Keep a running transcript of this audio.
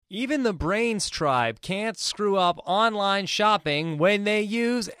Even the Brains Tribe can't screw up online shopping when they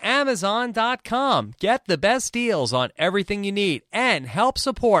use Amazon.com. Get the best deals on everything you need and help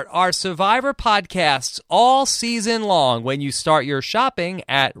support our Survivor podcasts all season long when you start your shopping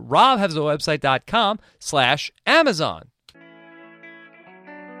at robhasawebsite.com/Amazon.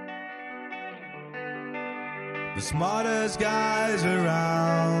 The smartest guys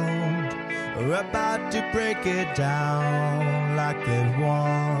around are about to break it down like they've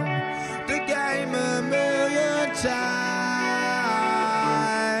won the game a million times.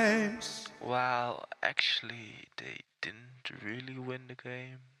 Well, actually, they didn't really win the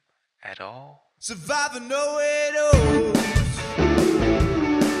game at all. Survivor know it all.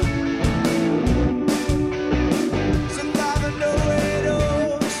 Survivor know it all.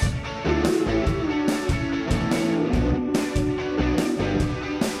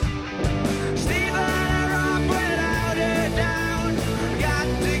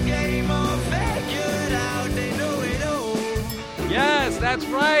 Yes, that's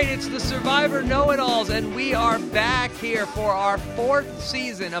right. It's the Survivor Know-It-Alls, and we are back here for our fourth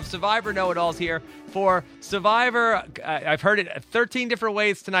season of Survivor Know-It-Alls here for Survivor. I've heard it 13 different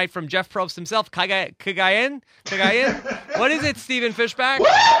ways tonight from Jeff Probst himself. Cagayan? What is it, Stephen Fishback?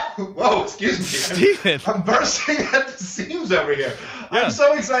 Whoa, excuse me. Stephen. I'm bursting at the seams over here. Yeah. I'm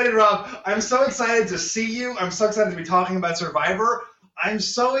so excited, Rob. I'm so excited to see you. I'm so excited to be talking about Survivor. I'm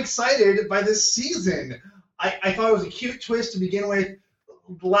so excited by this season. I thought it was a cute twist to begin with.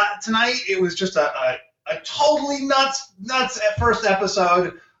 Tonight, it was just a totally nuts first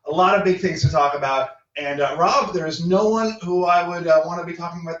episode. A lot of big things to talk about. And Rob, there is no one who I would want to be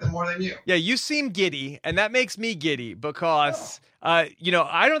talking about them more than you. Yeah, you seem giddy, and that makes me giddy because, I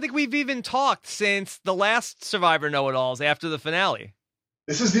don't think we've even talked since the last Survivor Know-It-Alls after the finale.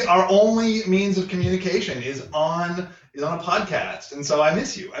 This is our only means of communication is on a podcast, and so I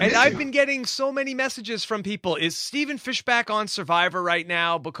miss you. I've been getting so many messages from people. Is Stephen Fishback on Survivor right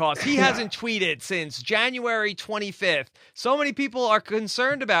now? Because he hasn't tweeted since January 25th. So many people are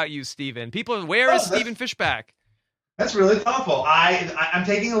concerned about you, Stephen. Where is Stephen Fishback? That's really thoughtful. I'm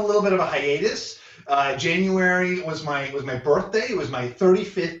taking a little bit of a hiatus. January was my birthday. It was my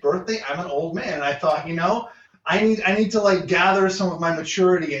 35th birthday. I'm an old man, and I thought, I need to gather some of my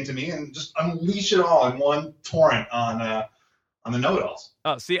maturity into me and just unleash it all in one torrent on the Know-It-Alls.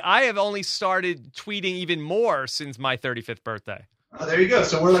 Oh, see, I have only started tweeting even more since my 35th birthday. Oh, there you go.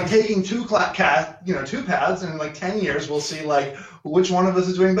 So we're taking two paths, and in 10 years we'll see which one of us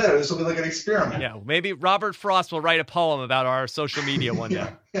is doing better. This will be an experiment. Yeah, maybe Robert Frost will write a poem about our social media one day.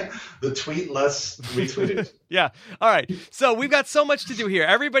 Yeah. The tweet less retweeted. Yeah. All right. So we've got so much to do here.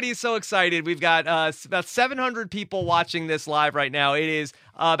 Everybody is so excited. We've got about 700 people watching this live right now. It is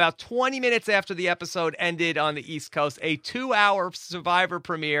about 20 minutes after the episode ended on the East Coast, a 2-hour Survivor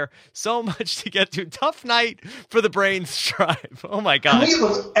premiere. So much to get to. Tough night for the Brains Tribe. Oh, my God.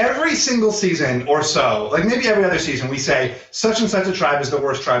 Every single season or so, maybe every other season, we say such and such a tribe is the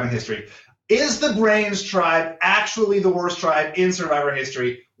worst tribe in history. Is the Brains Tribe actually the worst tribe in Survivor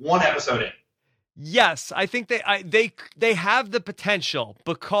history? One episode in. Yes, I think they have the potential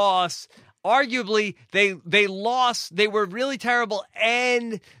because arguably they lost. They were really terrible,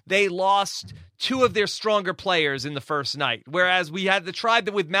 and they lost two of their stronger players in the first night. Whereas we had the tribe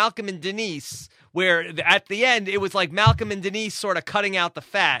with Malcolm and Denise, where at the end it was like Malcolm and Denise sort of cutting out the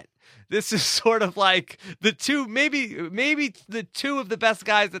fat. This is sort of like the two, maybe the two of the best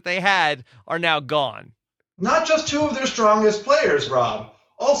guys that they had are now gone. Not just two of their strongest players, Rob.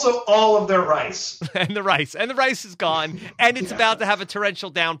 Also all of their rice. And the rice is gone, and it's about to have a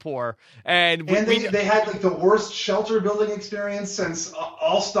torrential downpour. And they had the worst shelter building experience since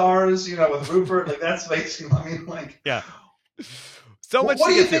All Stars, with Rupert. That's basically, yeah. So much. What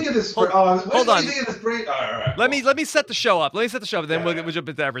do you think of this? Hold on. All right. Let me set the show up. Then we'll jump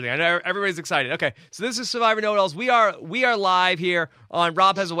into everything. I know everybody's excited. Okay, so this is Survivor Know-It-Alls. We are live here on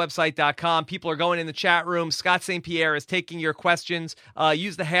robhasawebsite.com. People are going in the chat room. Scott St. Pierre is taking your questions.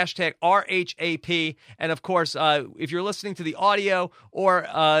 Use the hashtag RHAP. And of course, if you're listening to the audio or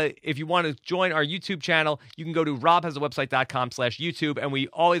if you want to join our YouTube channel, you can go to robhasawebsite.com/YouTube. And we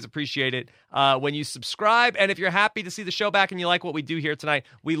always appreciate it when you subscribe. And if you're happy to see the show back and you like what we do here tonight,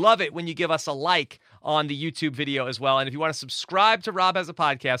 we love it when you give us a like on the YouTube video as well. And if you want to subscribe to Rob Has a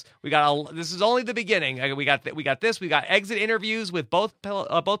Podcast, this is only the beginning. We got exit interviews with both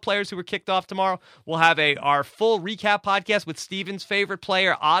players who were kicked off tomorrow. We'll have our full recap podcast with Steven's favorite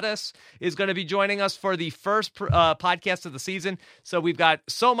player, Otis, is going to be joining us for the first podcast of the season. So we've got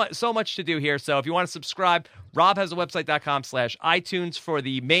so much to do here. So if you want to subscribe, robhasawebsite.com/iTunes for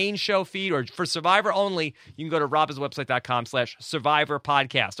the main show feed, or for Survivor only, you can go to robhasawebsite.com/Survivor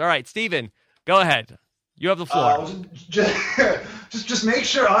podcast. All right, Steven, go ahead. You have the floor. Just make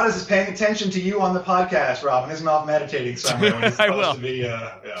sure Otis is paying attention to you on the podcast, Rob, and isn't off meditating somewhere when he's I supposed will. to be.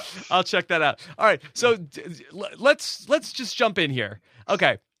 Yeah. I'll check that out. All right, so let's just jump in here.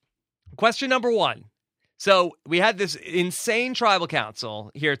 Okay, question number 1. So we had this insane tribal council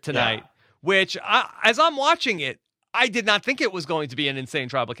here tonight, which as I'm watching it, I did not think it was going to be an insane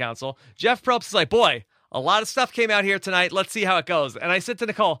tribal council. Jeff Probst is like, boy, a lot of stuff came out here tonight. Let's see how it goes. And I said to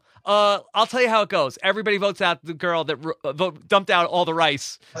Nicole, I'll tell you how it goes. Everybody votes out the girl that dumped out all the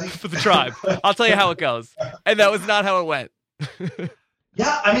rice for the tribe. I'll tell you how it goes. And that was not how it went.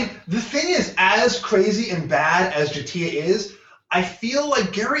 Yeah, I mean, the thing is, as crazy and bad as Jatia is, I feel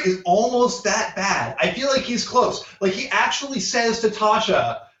like Gary is almost that bad. I feel like he's close. Like, he actually says to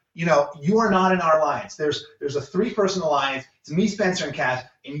Tasha, you are not in our alliance. There's a 3-person alliance. It's me, Spencer, and Cass,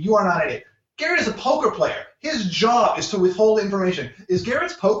 and you are not in it. Garrett is a poker player. His job is to withhold information. Is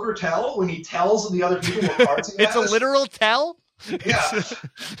Garrett's poker tell when he tells the other people what cards he has? It's a literal tell? Yeah.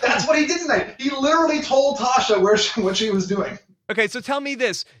 That's what he did tonight. He literally told Tasha what she was doing. Okay, so tell me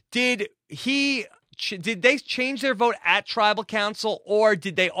this. Did they change their vote at Tribal Council, or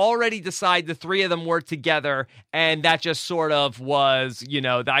did they already decide the 3 of them were together and that just sort of was,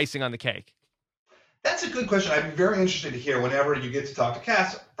 the icing on the cake? That's a good question. I'd be very interested to hear whenever you get to talk to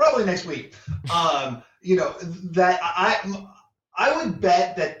Cass, probably next week. That I would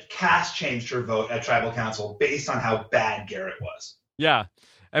bet that Cass changed her vote at Tribal Council based on how bad Garrett was. Yeah.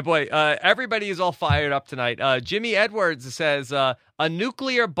 And boy, everybody is all fired up tonight. Jimmy Edwards says a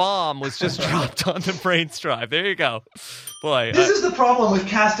nuclear bomb was just dropped on the Brains tribe. There you go. Boy, this is the problem with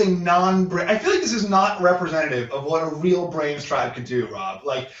casting non-brain. I feel like this is not representative of what a real Brains tribe could do, Rob.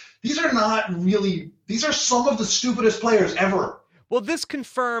 Like, these are some of the stupidest players ever. Well, this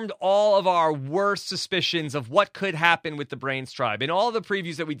confirmed all of our worst suspicions of what could happen with the Brains tribe. In all the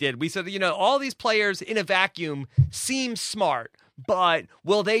previews that we did, we said, all these players in a vacuum seem smart, but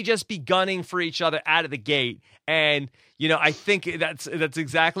will they just be gunning for each other out of the gate? And, I think that's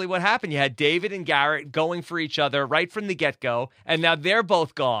exactly what happened. You had David and Garrett going for each other right from the get-go, and now they're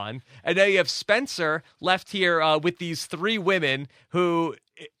both gone. And now you have Spencer left here with these 3 women who...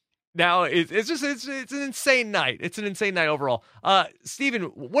 Now, it's an insane night. It's an insane night overall. Steven,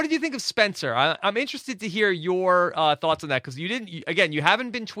 what did you think of Spencer? I'm interested to hear your thoughts on that, because you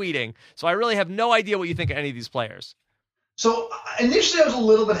haven't been tweeting, so I really have no idea what you think of any of these players. So initially I was a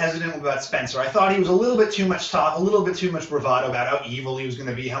little bit hesitant about Spencer. I thought he was a little bit too much talk, a little bit too much bravado about how evil he was going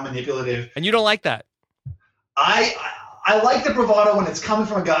to be, how manipulative. And you don't like that? I like the bravado when it's coming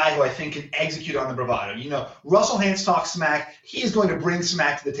from a guy who I think can execute on the bravado. Russell Hantz talks smack. He is going to bring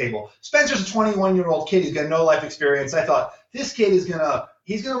smack to the table. Spencer's a 21-year-old kid. He's got no life experience. I thought this kid is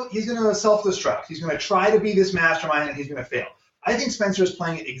he's gonna self-destruct. He's gonna try to be this mastermind, and he's gonna fail. I think Spencer is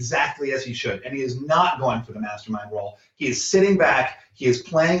playing it exactly as he should, and he is not going for the mastermind role. He is sitting back. He is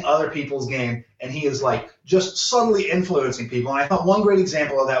playing other people's game, and he is just subtly influencing people. And I thought one great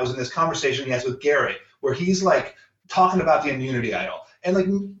example of that was in this conversation he has with Gary, where he's talking about the immunity idol.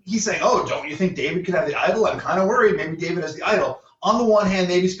 And he's saying, oh, don't you think David could have the idol? I'm kind of worried. Maybe David has the idol. On the one hand,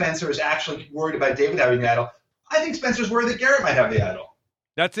 maybe Spencer is actually worried about David having the idol. I think Spencer's worried that Garrett might have the idol.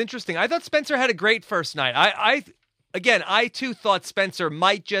 That's interesting. I thought Spencer had a great first night. I too thought Spencer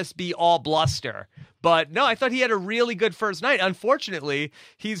might just be all bluster. But no, I thought he had a really good first night. Unfortunately,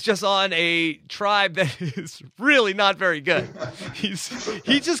 he's just on a tribe that is really not very good.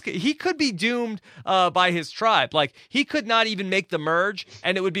 He could be doomed by his tribe. He could not even make the merge,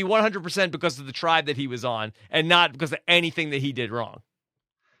 and it would be 100% because of the tribe that he was on, and not because of anything that he did wrong.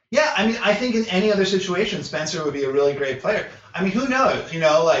 Yeah, I think in any other situation, Spencer would be a really great player. Who knows?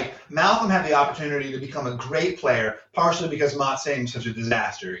 Malcolm had the opportunity to become a great player, partially because Mott Singh's such a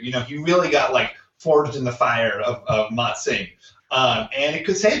disaster. He really got forged in the fire of Mott Singh.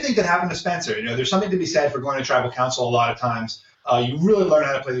 And same thing could happen to Spencer. There's something to be said for going to Tribal Council a lot of times. You really learn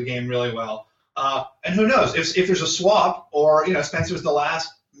how to play the game really well. And who knows, if there's a swap or, Spencer's the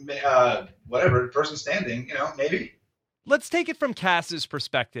last, person standing, maybe. Let's take it from Cass's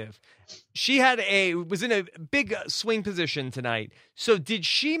perspective. She was in a big swing position tonight. So did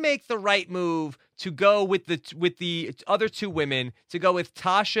she make the right move to go with the other 2 women, to go with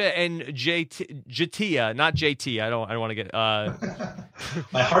Tasha and Jatia, not JT? I don't want to get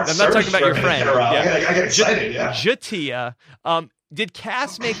my heart. I'm not talking about your friend. Yeah. I get excited. Yeah. Jatia. Did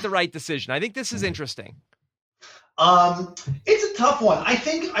Cass make the right decision? I think this is interesting. It's a tough one. I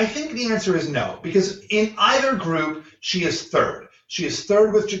think the answer is no, because in either group, she is third. She is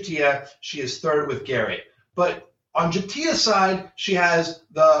third with Jatia. She is third with Gary. But on Jatia's side, she has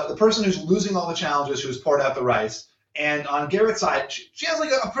the person who's losing all the challenges, who's poured out the rice. And on Garrett's side, she has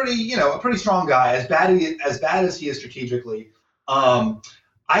like a pretty strong guy, as bad as he is strategically.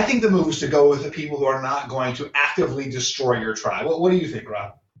 I think the move is to go with the people who are not going to actively destroy your tribe. What do you think,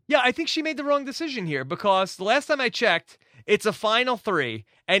 Rob? Yeah, I think she made the wrong decision here because the last time I checked, it's a final 3.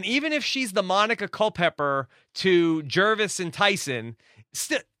 And even if she's the Monica Culpepper to Jervis and Tyson,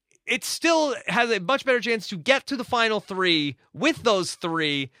 it still has a much better chance to get to the final 3 with those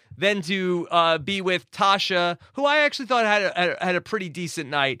 3 than to be with Tasha, who I actually thought had a pretty decent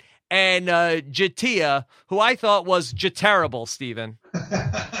night, and Jatia, who I thought was terrible, Steven.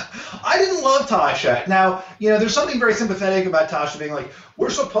 I didn't love Tasha. Now, there's something very sympathetic about Tasha being like, we're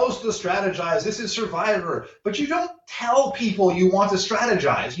supposed to strategize. This is Survivor. But you don't tell people you want to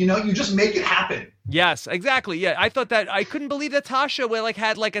strategize. You just make it happen. Yes, exactly. Yeah, I thought that I couldn't believe that Tasha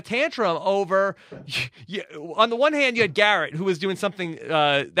had like a tantrum over. On the one hand, you had Garrett, who was doing something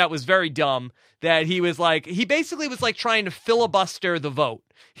that was very dumb. That he basically was like trying to filibuster the vote.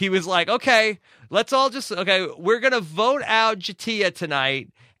 He was like, okay, we're going to vote out Jatia tonight.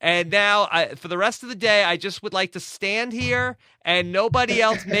 And now, for the rest of the day, I just would like to stand here and nobody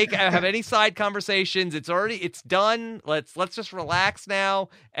else have any side conversations. It's done. Let's just relax now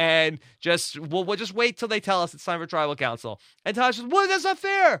and we'll just wait till they tell us it's time for tribal council. And Tosh says, "Well, that's not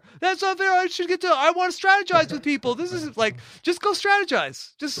fair. That's not fair. I want to strategize with people. This is like, just go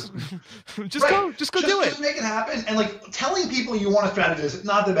strategize. Just go do it. Just make it happen. And like telling people you want to strategize is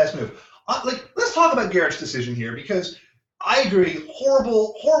not the best move. Let's talk about Garrett's decision here because." I agree,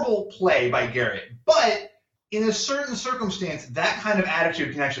 horrible play by Garrett. But in a certain circumstance, that kind of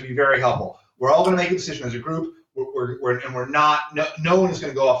attitude can actually be very helpful. We're all going to make a decision as a group, no one is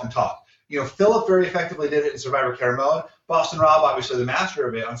going to go off and talk. Philip very effectively did it in Survivor Care Mode. Boston Rob, obviously the master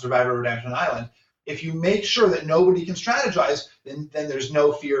of it on Survivor Redemption Island. If you make sure that nobody can strategize, then there's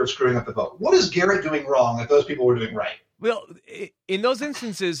no fear of screwing up the vote. What is Garrett doing wrong that those people were doing right? Well, in those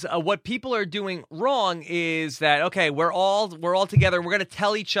instances, what people are doing wrong is that, okay, we're all together and we're going to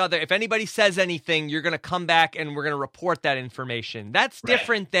tell each other, if anybody says anything, you're going to come back and we're going to report that information. That's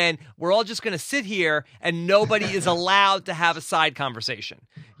different than we're all just going to sit here and nobody is allowed to have a side conversation.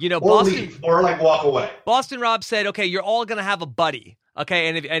 Or leave, or like walk away. Boston Rob said, okay, you're all going to have a buddy. Okay,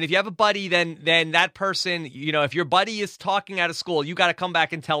 and if you have a buddy, then that person, if your buddy is talking out of school, you got to come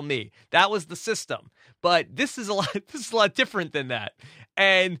back and tell me. That was the system. But this is a lot different than that.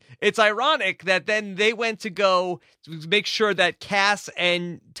 And it's ironic that then they went to go to make sure that Cass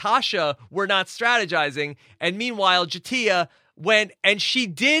and Tasha were not strategizing. And meanwhile, Jatia went and she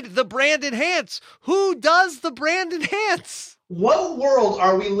did the brand enhance. Who does the brand enhance? What world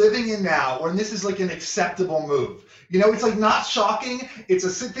are we living in now when this is like an acceptable move? It's like not shocking. It's a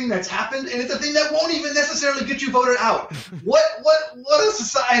thing that's happened, and it's a thing that won't even necessarily get you voted out. What a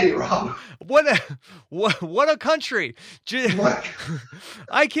society, Rob. What a country.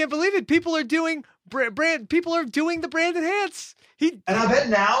 I can't believe it. People are doing the brand enhance. And I bet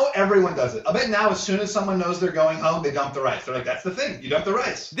now everyone does it. I bet now as soon as someone knows they're going home, they dump the rice. They're like, that's the thing. You dump the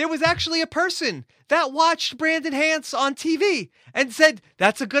rice. There was actually a person that watched Brandon Hance on TV and said,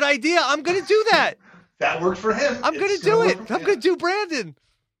 that's a good idea. I'm going to do that. That worked for him. I'm going to do it. I'm going to do Brandon.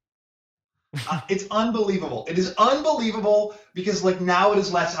 It's unbelievable. It is unbelievable because like now it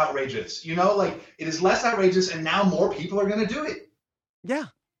is less outrageous. It is less outrageous and now more people are going to do it. Yeah.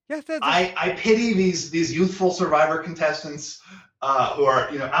 Yeah. I pity these youthful Survivor contestants who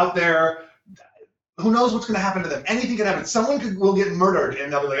are out there. Who knows what's going to happen to them? Anything can happen. Someone will get murdered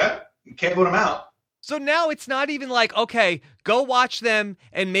and they'll be like, you can't vote them out. So now it's not even like, okay, go watch them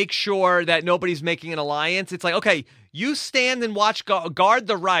and make sure that nobody's making an alliance. It's like, okay, you stand and watch, guard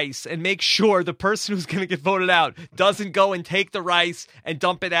the rice and make sure the person who's going to get voted out doesn't go and take the rice and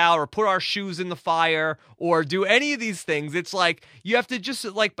dump it out or put our shoes in the fire or do any of these things. It's like you have to just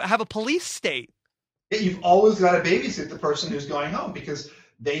like have a police state. Yeah, you've always got to babysit the person who's going home because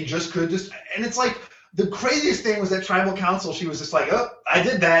they just could and it's like, the craziest thing was that tribal council, she was just like, oh, I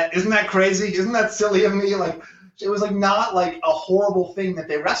did that. Isn't that crazy? Isn't that silly of me? Like, it was like not like a horrible thing that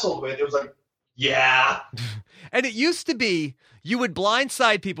they wrestled with. It was like, yeah. And it used to be you would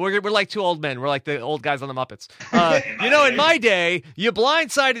blindside people. We're like two old men. We're like the old guys on the Muppets. In my day, you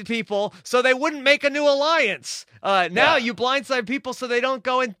blindsided people so they wouldn't make a new alliance. Now you blindside people so they don't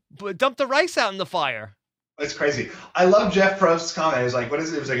go and dump the rice out in the fire. It's crazy. I love Jeff Probst's comment. It was like, what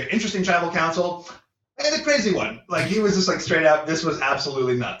is it? It was like an interesting tribal council. And a crazy one. Like, he was just like straight out, this was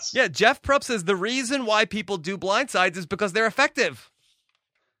absolutely nuts. Yeah, Jeff Probst says the reason why people do blindsides is because they're effective.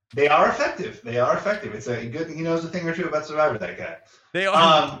 They are effective. It's a good, he knows a thing or two about Survivor, that guy. They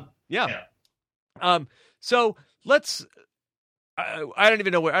are. Yeah. So let's. I don't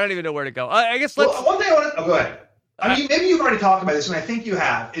even know where to go. I guess let's. Well, one thing I want to. Oh, go ahead. I mean, maybe you've already talked about this, and I think you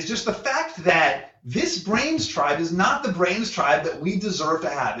have. Is just the fact that this Brains tribe is not the Brains tribe that we deserve to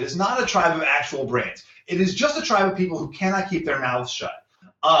have. It is not a tribe of actual brains. It is just a tribe of people who cannot keep their mouths shut.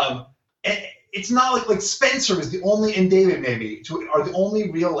 It's not like Spencer is the only, and David maybe, are the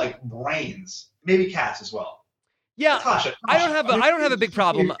only real like brains. Maybe Cass as well. Yeah, Tasha. I don't have a big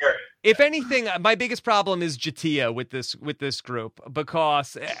problem. If anything, my biggest problem is Jatia with this group,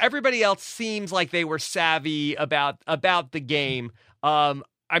 because everybody else seems like they were savvy about the game.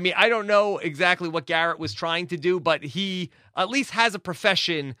 I mean, I don't know exactly what Garrett was trying to do, but he at least has a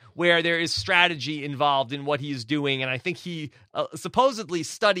profession where there is strategy involved in what he's doing, and I think he supposedly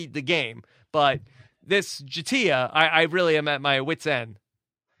studied the game. But this Jatia, I really am at my wit's end.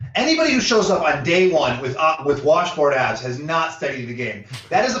 Anybody who shows up on day one with washboard abs has not studied the game.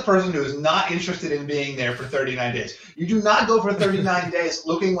 That is a person who is not interested in being there for 39 days. You do not go for 39 days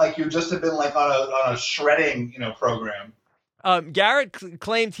looking like you just have been like on a shredding program. Garrett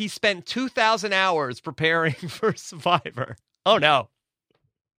claimed he spent 2,000 hours preparing for Survivor. Oh no.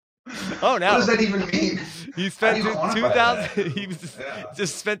 Oh no! What does that even mean? He spent 2,000. He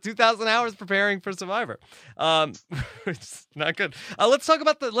just spent 2,000 hours preparing for Survivor. It's not good. Let's talk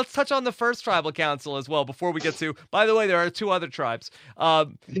about Let's touch on the first tribal council as well before we get to. By the way, there are 2 other tribes. In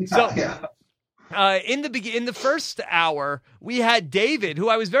the first hour, we had David, who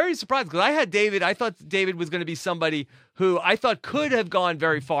I was very surprised because I thought David was going to be somebody who I thought could have gone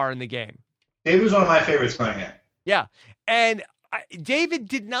very far in the game. David was one of my favorites going in. Yeah, and David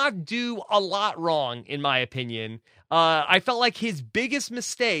did not do a lot wrong, in my opinion. I felt like his biggest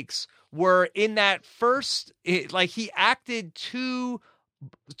mistakes were in that first, he acted too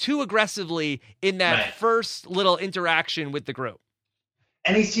aggressively in that first little interaction with the group.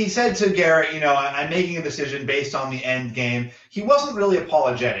 And he said to Garrett, I'm making a decision based on the end game. He wasn't really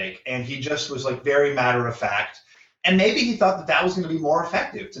apologetic, and he just was like very matter of fact. And maybe he thought that was going to be more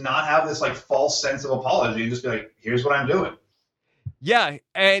effective, to not have this like false sense of apology and just be like, here's what I'm doing. Yeah,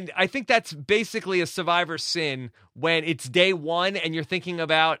 and I think that's basically a Survivor sin when it's day one and you're thinking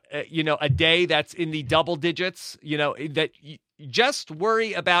about, a day that's in the double digits, that you just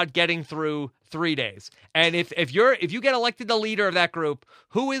worry about getting through 3 days. And if you get elected the leader of that group,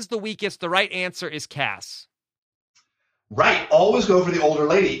 who is the weakest? The right answer is Cass. Right. Always go for the older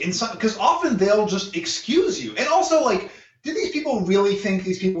lady. Because often they'll just excuse you. And also, did these people really think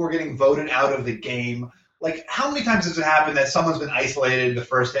these people were getting voted out of the game? Like, how many times has it happened that someone's been isolated the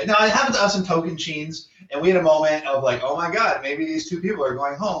first day? Now, it happened to us in Token Cheens, and we had a moment of like, oh my God, maybe these 2 people are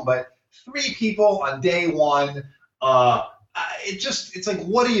going home. But 3 people on day one, it's like,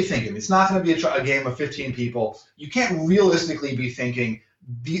 what are you thinking? It's not going to be a game of 15 people. You can't realistically be thinking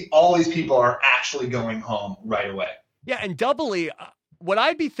all these people are actually going home right away. Yeah, and doubly, what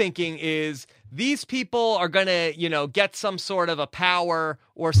I'd be thinking is these people are going to, get some sort of a power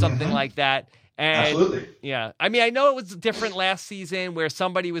or something like that. And, absolutely. Yeah. I mean, I know it was different last season where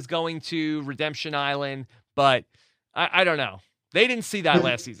somebody was going to Redemption Island, but I don't know. They didn't see that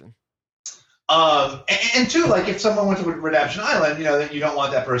last season. And too, like if someone went to Redemption Island, that you don't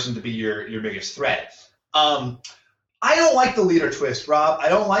want that person to be your biggest threat. I don't like the leader twist, Rob. I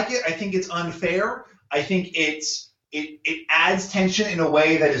don't like it. I think it's unfair. I think it adds tension in a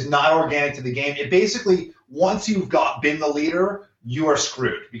way that is not organic to the game. It basically, once you've been the leader, you are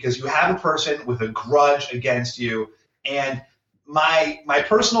screwed because you have a person with a grudge against you. And my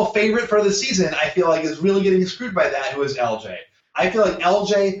personal favorite for the season, I feel like, is really getting screwed by that, who is LJ. I feel like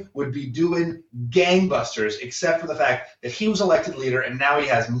LJ would be doing gangbusters except for the fact that he was elected leader and now he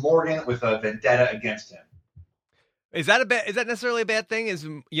has Morgan with a vendetta against him. Is that necessarily a bad thing? Is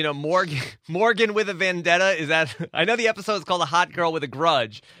Morgan with a vendetta? Is that? I know the episode is called "A Hot Girl with a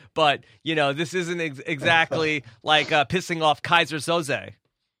Grudge," but this isn't exactly like pissing off Kaiser Soze.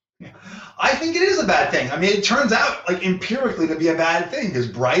 I think it is a bad thing. I mean, it turns out empirically to be a bad thing because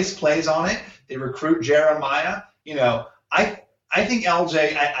Bryce plays on it. They recruit Jeremiah. I think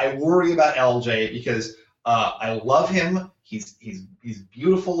LJ. I worry about LJ because I love him. He's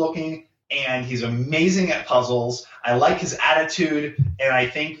beautiful looking. And he's amazing at puzzles. I like his attitude, and I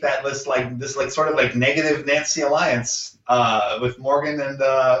think that this sort of negative Nancy alliance with Morgan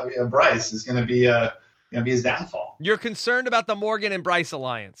and Bryce is going to be his downfall. You're concerned about the Morgan and Bryce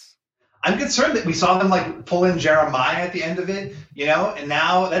alliance. I'm concerned that we saw them pull in Jeremiah at the end of it, and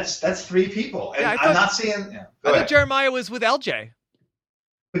now that's 3 people, and I'm not seeing. Yeah, I thought Jeremiah was with LJ.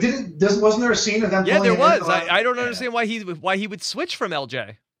 But wasn't there a scene of them? Yeah, there was. I don't understand why he would switch from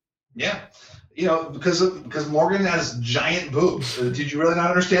LJ. Yeah. Because Morgan has giant boobs. Did you really not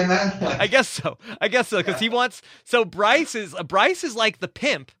understand that? I guess so. Because he wants. So Bryce is like the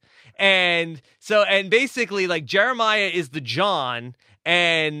pimp, and basically like Jeremiah is the John,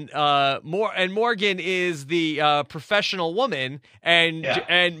 and Morgan is the professional woman,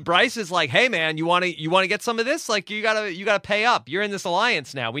 and Bryce is like, hey man, you want to get some of this? Like you gotta pay up. You're in this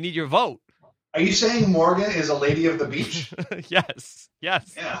alliance now. We need your vote. Are you saying Morgan is a lady of the beach? Yes. Yeah.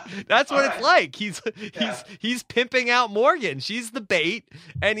 That's what it's like. He's pimping out Morgan. She's the bait,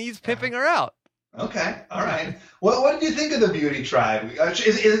 and he's pimping her out. Okay. All right. What did you think of the beauty tribe?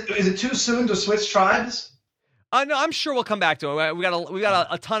 Is it too soon to switch tribes? No, I'm sure we'll come back to it. We got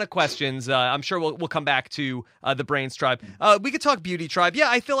a ton of questions. I'm sure we'll come back to the Brains tribe. We could talk beauty tribe. Yeah,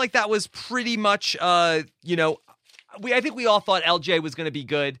 I feel like that was pretty much I think we all thought LJ was going to be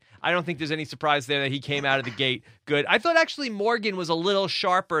good. I don't think there's any surprise there that he came out of the gate good. I thought actually Morgan was a little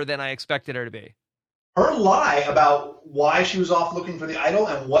sharper than I expected her to be. Her lie about why she was off looking for the idol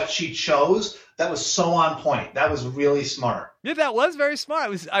and what she chose, that was so on point. That was really smart. Yeah, that was very smart.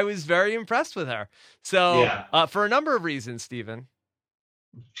 I was very impressed with her. So for a number of reasons, Stephen.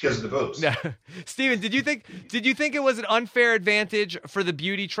 Because of the boobs. No. Steven, did you think it was an unfair advantage for the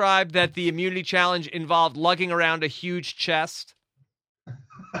beauty tribe that the immunity challenge involved lugging around a huge chest?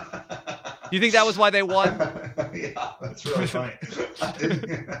 You think that was why they won? Yeah, that's really funny.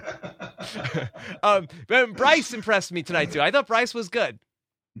 Bryce impressed me tonight too. I thought Bryce was good.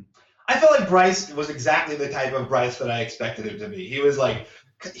 I felt like Bryce was exactly the type of Bryce that I expected him to be. He was like,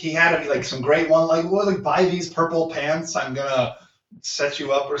 he had like some great one, like buy these purple pants, I'm gonna set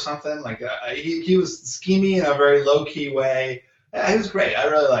you up or something. Like he was scheming in a very low key way. Yeah, he was great. I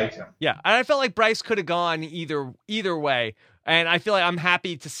really liked him. Yeah, and I felt like Bryce could have gone either way. And I feel like I'm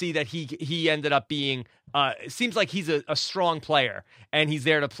happy to see that he ended up being. It seems like he's a strong player, and he's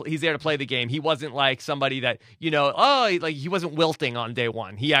there to play the game. He wasn't like somebody that he wasn't wilting on day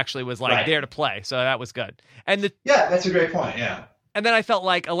one. He actually was like there to play, so that was good. And that's a great point. Yeah. And then I felt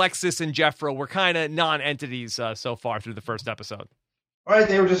like Alexis and Jeffro were kind of non-entities so far through the first episode. Right,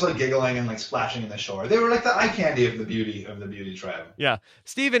 they were just like giggling and like splashing in the shore. They were like the eye candy of the beauty tribe. Yeah,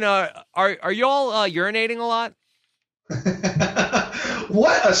 Steven, are y'all urinating a lot?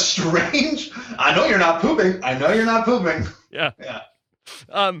 What a strange! I know you're not pooping. Yeah.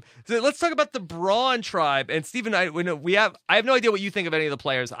 So let's talk about the Braun tribe. And Stephen, I have no idea what you think of any of the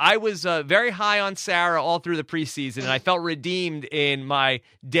players. I was very high on Sarah all through the preseason, and I felt redeemed in my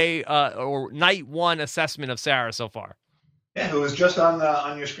day or night one assessment of Sarah so far. Yeah, who was just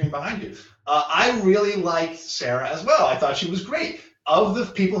on your screen behind you. I really liked Sarah as well. I thought she was great. Of the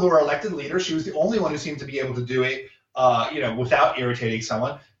people who are elected leaders, she was the only one who seemed to be able to do it, without irritating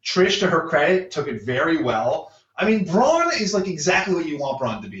someone. Trish, to her credit, took it very well. I mean, Braun is like exactly what you want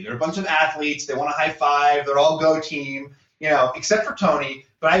Braun to be. They're a bunch of athletes. They want to high five. They're all go team, except for Tony.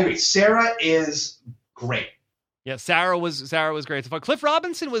 But I agree. Sarah is great. Yeah, Sarah was great so far. Cliff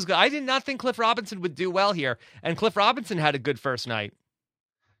Robinson was good. I did not think Cliff Robinson would do well here, and Cliff Robinson had a good first night.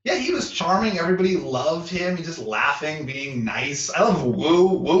 Yeah, he was charming. Everybody loved him. He's just laughing, being nice. I love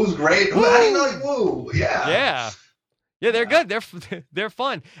Woo. Woo's great. Woo! How do you know like Woo? Yeah. Yeah, they're good. They're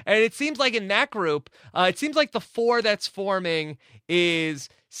fun. And it seems like in that group, it seems like the four that's forming is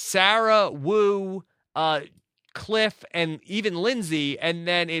Sarah, Woo, Cliff, and even Lindsay, and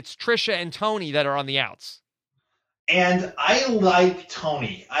then it's Trisha and Tony that are on the outs. And I like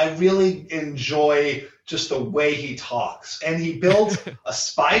Tony. I really enjoy just the way he talks. And he built a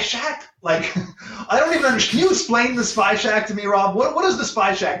spy shack. Like, I don't even understand. Can you explain the spy shack to me, Rob? What does the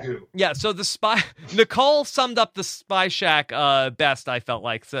spy shack do? Yeah, so Nicole summed up the spy shack best, I felt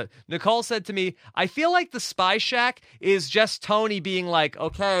like. So Nicole said to me, I feel like the spy shack is just Tony being like,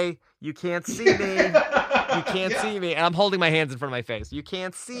 okay, you can't see me. You can't see me. And I'm holding my hands in front of my face. You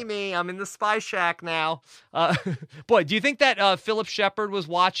can't see me. I'm in the spy shack now. Boy, do you think that Philip Shepard was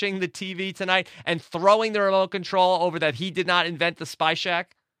watching the TV tonight and throwing the remote control over that he did not invent the spy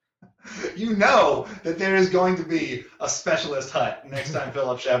shack? You know that there is going to be a specialist hut next time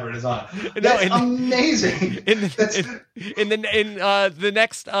Philip Shepard is on. That's amazing. In the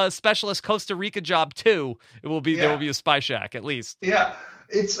next specialist Costa Rica job too, there will be a spy shack at least. Yeah,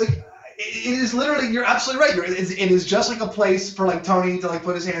 it's like it is literally. You're absolutely right. It is just like a place for like Tony to like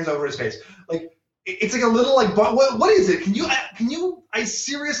put his hands over his face. Like it's like a little like what is it? Can you? I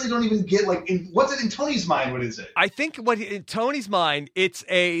seriously don't even get like what's it in Tony's mind? What is it? I think in Tony's mind, it's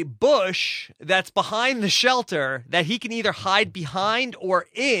a bush that's behind the shelter that he can either hide behind or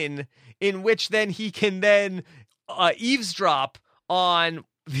in which then he can then eavesdrop on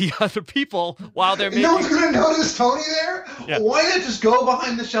the other people while they're making. No one's going to notice Tony there? Yeah. Why not just go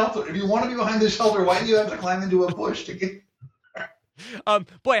behind the shelter? If you want to be behind the shelter, why do you have to climb into a bush to get...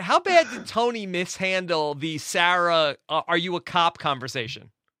 Boy, how bad did Tony mishandle the Sarah, are you a cop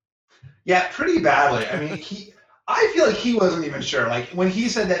conversation? Yeah, pretty badly. I mean, I feel like he wasn't even sure. Like, when he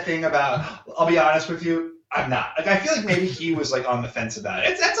said that thing about, I'll be honest with you, I'm not. Like, I feel like maybe he was, like, on the fence about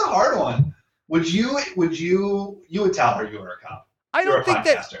it. That's a hard one. You would tell her you were a cop. I You're don't a think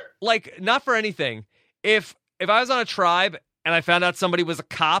that, podcaster. like, not for anything. If I was on a tribe and I found out somebody was a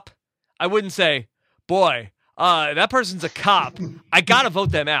cop, I wouldn't say, boy, that person's a cop. I gotta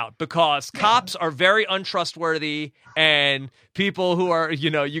vote them out because cops are very untrustworthy, and people who are,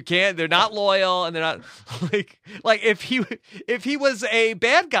 they're not loyal, and they're not like if he was a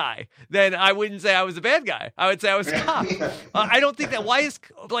bad guy, then I wouldn't say I was a bad guy. I would say I was a cop. I don't think that. Why is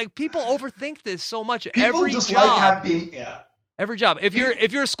people overthink this so much? People Every just job. like having, yeah. Every job. If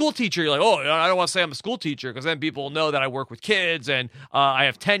you're a school teacher, you're like, oh, I don't want to say I'm a school teacher because then people will know that I work with kids and I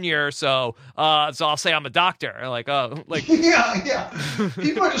have tenure. So I'll say I'm a doctor. And Yeah.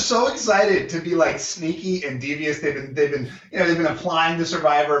 People are just so excited to be like sneaky and devious. They've been applying to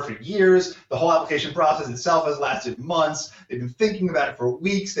Survivor for years. The whole application process itself has lasted months. They've been thinking about it for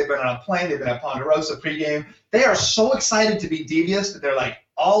weeks. They've been on a plane. They've been at Ponderosa pregame. They are so excited to be devious that they're like,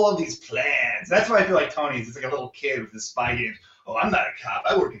 all of these plans. That's why I feel like Tony's just like a little kid with his spy games. Oh, I'm not a cop.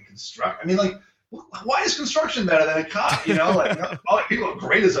 I work in construction. I mean, like, why is construction better than a cop? People have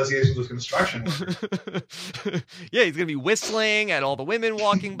great associations with construction workers. Yeah, he's gonna be whistling at all the women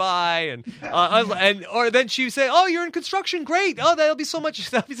walking by, or then she would say, "Oh, you're in construction, great! Oh, that'll be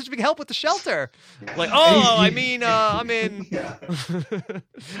such a big help with the shelter." Like, I'm in. Yeah.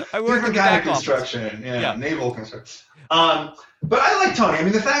 I work in Different the kind back of office. construction, naval construction. But I like Tony. I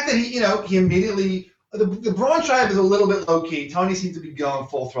mean, the fact that he immediately. The Braun tribe is a little bit low-key. Tony seems to be going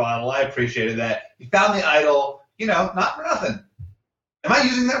full throttle. I appreciated that. He found the idol, not for nothing. Am I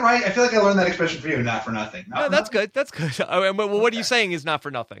using that right? I feel like I learned that expression for you, not for nothing. No, that's good. That's good. Well, what are you saying is not for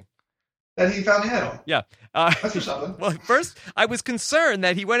nothing? That he found the idol. Yeah. That's for something. Well, first, I was concerned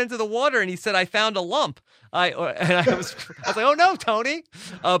that he went into the water and he said, I found a lump. I was like, oh, no, Tony.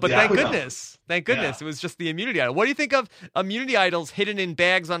 But thank goodness. Thank goodness. It was just the immunity idol. What do you think of immunity idols hidden in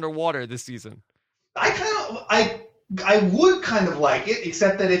bags underwater this season? I would kind of like it,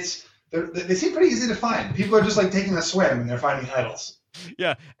 except that they seem pretty easy to find. People are just like taking a swim and they're finding idols.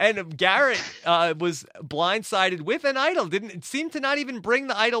 Yeah, and Garrett was blindsided with an idol. Didn't seem to not even bring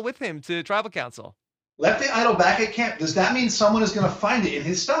the idol with him to Tribal Council. Left the idol back at camp. Does that mean someone is going to find it in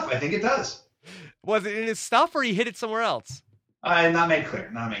his stuff? I think it does. Was it in his stuff or he hid it somewhere else? Not made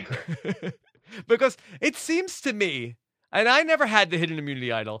clear. Because it seems to me, and I never had the hidden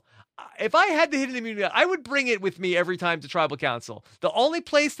immunity idol. If I had the hidden immunity, I would bring it with me every time to Tribal Council. The only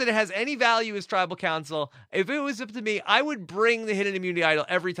place that it has any value is Tribal Council. If it was up to me, I would bring the hidden immunity idol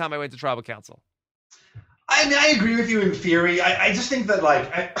every time I went to Tribal Council. I mean, I agree with you in theory. I just think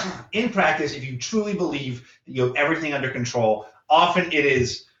that, in practice, if you truly believe that you have everything under control, often it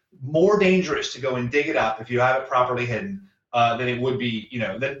is more dangerous to go and dig it up if you have it properly hidden than it would be,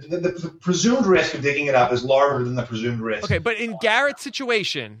 the presumed risk of digging it up is larger than the presumed risk. Okay, but in Garrett's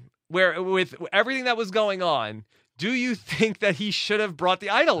situation, where with everything that was going on, do you think that he should have brought the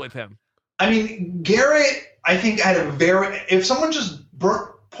idol with him? I mean, Garrett, I think if someone just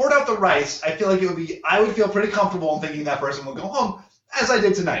poured out the rice, I feel like I would feel pretty comfortable in thinking that person would go home, as I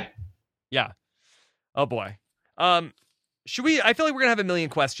did tonight. Yeah. Oh boy. Should we? I feel like we're gonna have a million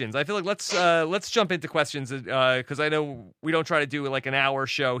questions. I feel like let's jump into questions because I know we don't try to do like an hour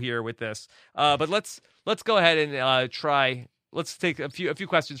show here with this. But let's go ahead and try. Let's take a few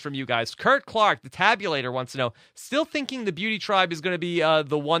questions from you guys. Kurt Clark, the tabulator, wants to know: still thinking the Beauty Tribe is going to be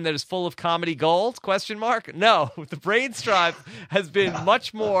the one that is full of comedy gold? ? No, the Brains Tribe has been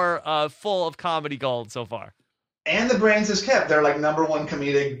much more full of comedy gold so far. And the Brains has kept their number one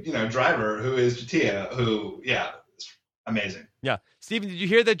comedic driver, who is Jatia, who amazing. Yeah, Steven, did you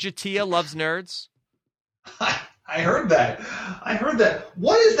hear that Jatia loves nerds? I heard that.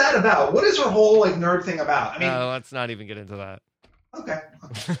 What is that about? What is her whole nerd thing about? I mean, no, let's not even get into that. Okay.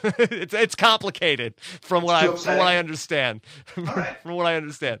 It's complicated from what I understand. All right. From what I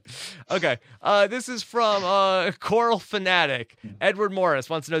understand. Okay. This is from Coral Fanatic. Edward Morris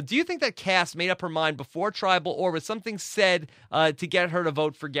wants to know: do you think that Cass made up her mind before Tribal, or was something said to get her to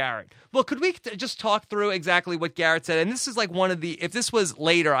vote for Garrett? Well, could we just talk through exactly what Garrett said? And this is one of the. If this was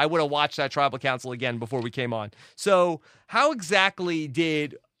later, I would have watched that Tribal Council again before we came on. So, how exactly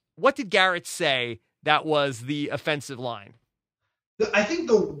what did Garrett say that was the offensive line? I think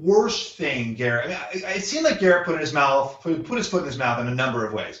the worst thing, Garrett. I mean, it seemed like Garrett put his foot in his mouth in a number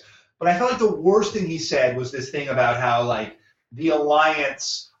of ways. But I felt like the worst thing he said was this thing about how like the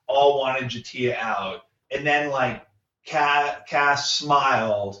alliance all wanted Jatia out, and then like Cass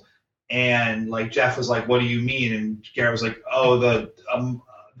smiled, and like Jeff was like, "What do you mean?" And Garrett was like, "Oh,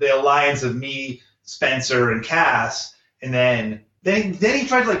 the alliance of me, Spencer, and Cass." And then he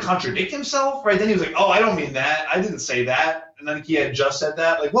tried to like contradict himself, right? Then he was like, "Oh, I don't mean that. I didn't say that." And then he had just said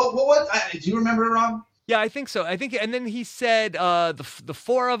that. Like, what? Do you remember it, Rob? Yeah, I think so. And then he said the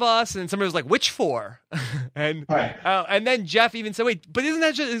four of us, and somebody was like, "Which four?" and right. And then Jeff even said, "Wait, but isn't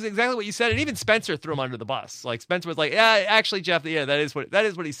that just exactly what you said?" And even Spencer threw him under the bus. Like Spencer was like, "Yeah, actually, Jeff, yeah, that is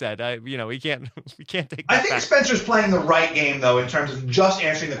what he said. We can't take that I think back." Spencer's playing the right game though in terms of just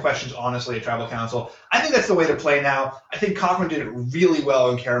answering the questions honestly at Tribal Council. I think that's the way to play now. I think Cochran did it really well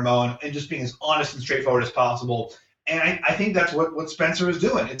in Caramon and just being as honest and straightforward as possible. And I think that's what Spencer is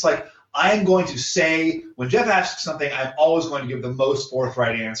doing. It's like, I'm going to say, when Jeff asks something, I'm always going to give the most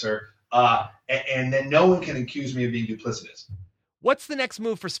forthright answer, and then no one can accuse me of being duplicitous. What's the next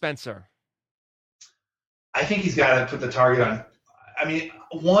move for Spencer? I think he's got to put the target on. I mean,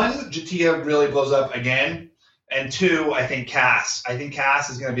 one, Jatia really blows up again, and two, I think Cass. I think Cass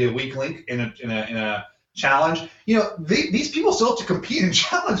is going to be a weak link in a challenge. You know, these people still have to compete in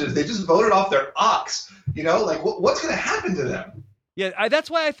challenges. They just voted off their ox. You know, like what's going to happen to them? Yeah, that's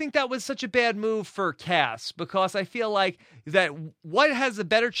why I think that was such a bad move for Cass, because I feel like that what has a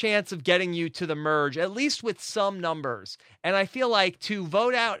better chance of getting you to the merge, at least with some numbers. And I feel like to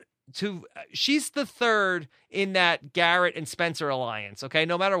vote out, she's the third in that Garrett and Spencer alliance, okay,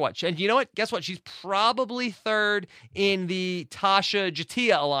 no matter what. And you know what? Guess what? She's probably third in the Tasha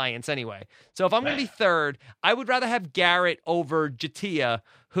Jatia alliance anyway. So if I'm going to be third, I would rather have Garrett over Jatia,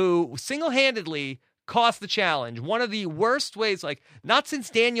 who single-handedly cost the challenge. One of the worst ways, like, not since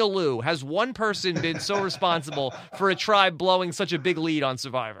Daniel Liu has one person been so responsible for a tribe blowing such a big lead on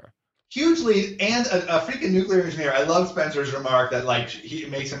Survivor. Huge lead, and a freaking nuclear engineer. I love Spencer's remark that, like, he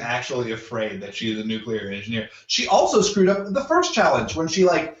makes him actually afraid that she is a nuclear engineer. She also screwed up the first challenge when she,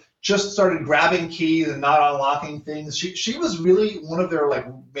 like, just started grabbing keys and not unlocking things. She was really one of their, like,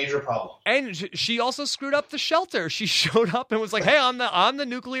 major problems. And she also screwed up the shelter. She showed up and was like, "Hey, I'm the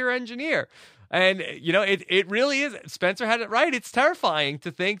nuclear engineer." And, you know, it really is. Spencer had it right. It's terrifying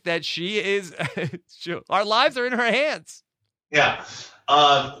to think that she is, our lives are in her hands. Yeah.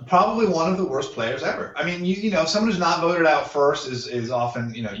 Probably one of the worst players ever. I mean, you know, someone who's not voted out first is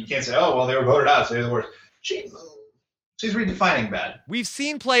often, you know, you can't say, "Oh, well, they were voted out, so they're the worst." She's redefining bad. We've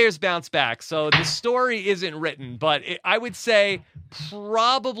seen players bounce back, so the story isn't written, but I would say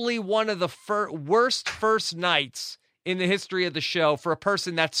probably one of the worst first nights in the history of the show for a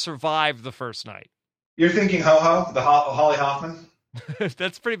person that survived the first night. You're thinking Ho-Ho, the Holly Hoffman?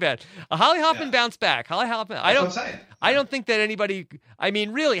 That's pretty bad. Holly Hoffman bounced back. Holly Hoffman. I don't think that anybody. I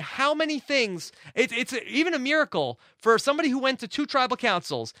mean, really, how many things? It's even a miracle for somebody who went to 2 tribal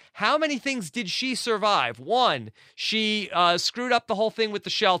councils. How many things did she survive? One, she screwed up the whole thing with the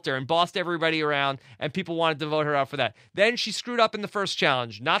shelter and bossed everybody around, and people wanted to vote her out for that. Then she screwed up in the first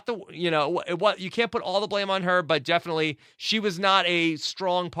challenge. Not the what you can't put all the blame on her, but definitely she was not a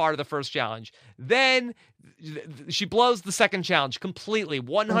strong part of the first challenge. Then she blows the second challenge completely,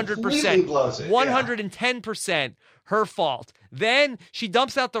 100%, 110% her fault. Then she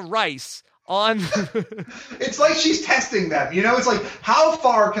dumps out the rice on. It's like she's testing them, you know. It's like, how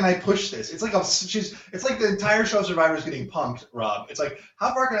far can I push this? It's like It's like the entire show of Survivor is getting punked, Rob. It's like,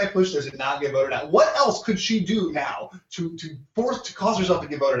 how far can I push this and not get voted out? What else could she do now to cause herself to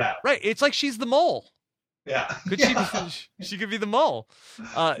get voted out? Right. It's like she's the mole. Yeah. She could be the mole.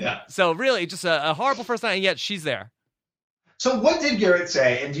 So really, just a horrible first night, and yet she's there. So what did Garrett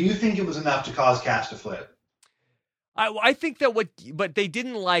say, and do you think it was enough to cause Cass to flip? I think that what they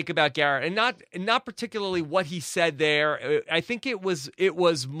didn't like about Garrett, and not particularly what he said there. I think it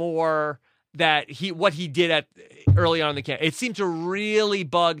was more that what he did early on in the camp. It seemed to really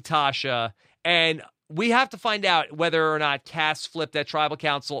bug Tasha, and we have to find out whether or not Cass flipped at Tribal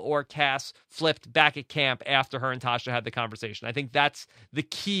Council or Cass flipped back at camp after her and Tasha had the conversation. I think that's the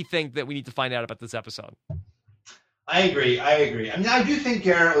key thing that we need to find out about this episode. I agree. I mean, I do think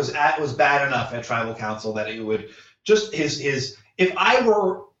Garrett was bad enough at Tribal Council that it would just his. If I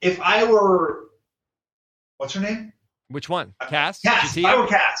were, what's her name? Which one? Cass. Cass. If I were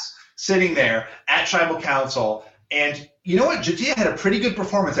Cass sitting there at Tribal Council. And you know what? Jatia had a pretty good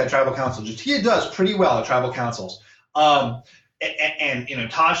performance at Tribal Council. Jatia does pretty well at Tribal Councils. And you know,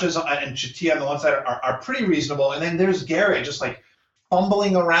 Tasha's and Jatia on the one side are pretty reasonable. And then there's Garrett just like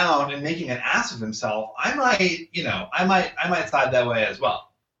fumbling around and making an ass of himself, I might side that way as well.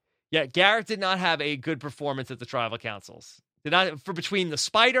 Yeah, Garrett did not have a good performance at the tribal councils. Did not for between the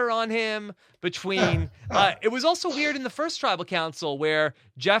spider on him, between it was also weird in the first tribal council where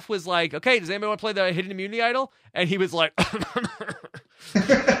Jeff was like, "Okay, does anybody want to play the hidden immunity idol?" And he was like,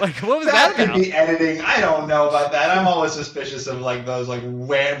 like what was that could about? be editing. I don't know about that. I'm always suspicious of like those like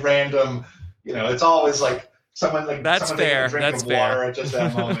random. It's always like someone like That's someone fair. taking a drink That's of fair. water at just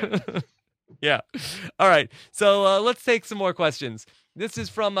that moment. Yeah. All right. So let's take some more questions. This is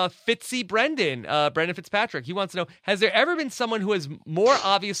from Fitzy Brendan, Brendan Fitzpatrick. He wants to know, has there ever been someone who is more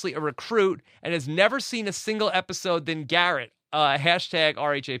obviously a recruit and has never seen a single episode than Garrett? Hashtag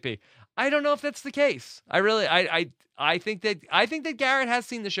RHAP. I don't know if that's the case. I think that Garrett has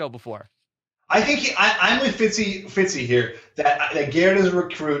seen the show before. I think I'm with Fitzy here, that Garrett is a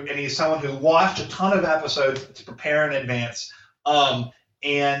recruit and he's someone who watched a ton of episodes to prepare in advance.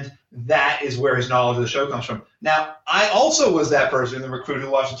 And that is where his knowledge of the show comes from. Now, I also was that person, the recruit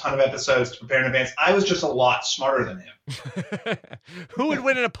who watched a ton of episodes to prepare in advance. I was just a lot smarter than him. Who would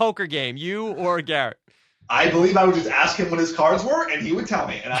win in a poker game, you or Garrett? I believe I would just ask him what his cards were, and he would tell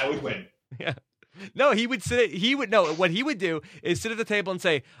me, and I would win. Yeah. No, what he would do is sit at the table and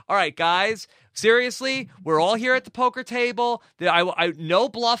say, "All right, guys, seriously, we're all here at the poker table. I no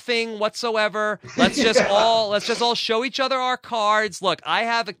bluffing whatsoever. Let's just all show each other our cards. Look, I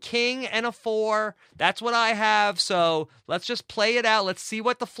have a king and a 4. That's what I have. So let's just play it out. Let's see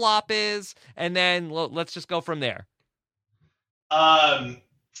what the flop is, and then let's just go from there."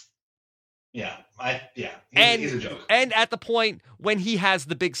 Yeah, he's a joke. And at the point when he has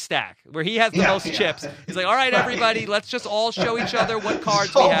the big stack, where he has the most chips, he's like, "All right, everybody, let's just all show each other what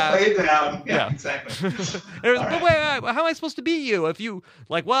cards we have." Play it down. Yeah, exactly. But wait, how am I supposed to beat you? If you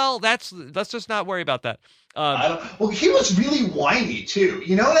let's just not worry about that. Well, he was really whiny too.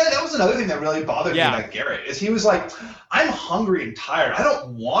 That was another thing that really bothered me about Garrett. Is he was like, "I'm hungry and tired. I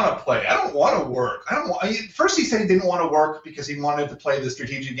don't want to play. I don't want to work. First, he said he didn't want to work because he wanted to play the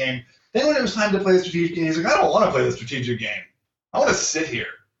strategic game. Then when it was time to play the strategic game, he's like, "I don't want to play the strategic game. I want to sit here."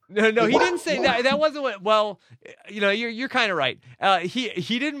 No, he didn't say that. That wasn't what. Well, you're kind of right.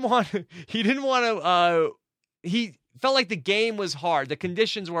 He didn't want. He didn't want to. He felt like the game was hard. The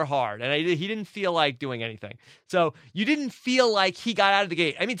conditions were hard, and he didn't feel like doing anything. So you didn't feel like he got out of the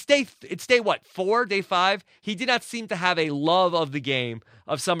game. I mean, it's day what, 4, day 5. He did not seem to have a love of the game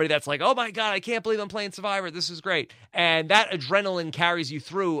of somebody that's like, "Oh my God, I can't believe I'm playing Survivor. This is great." And that adrenaline carries you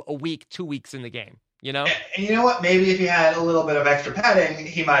through a week, 2 weeks in the game. And you know what? Maybe if he had a little bit of extra padding,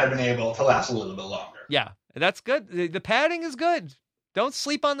 he might have been able to last a little bit longer. Yeah, that's good. The padding is good. Don't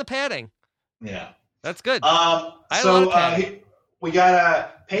sleep on the padding. Yeah. That's good. We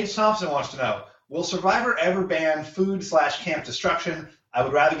got Paige Thompson wants to know, will Survivor ever ban food/camp destruction? I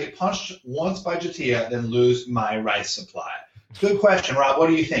would rather get punched once by Jatia than lose my rice supply. Good question, Rob. What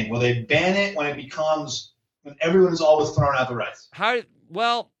do you think? Will they ban it when everyone is always throwing out the rice?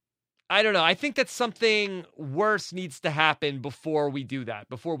 Well, I don't know. I think that something worse needs to happen before we do that,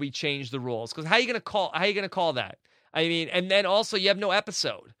 before we change the rules. Because how are you gonna call that? I mean, and then also you have no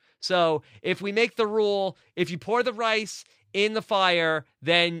episode. So if we make the rule, if you pour the rice in the fire,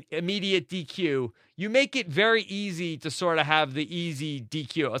 then immediate DQ, you make it very easy to sort of have the easy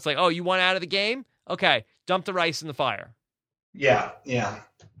DQ. It's like, oh, you want out of the game? Okay, dump the rice in the fire. Yeah.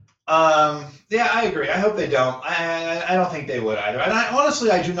 I agree. I hope they don't. I don't think they would either. And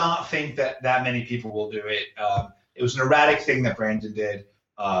honestly, I do not think that many people will do it. It was an erratic thing that Brandon did.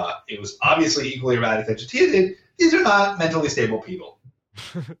 It was obviously equally erratic that Jatia did. These are not mentally stable people.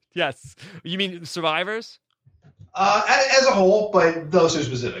 Yes. You mean survivors? As a whole, but those two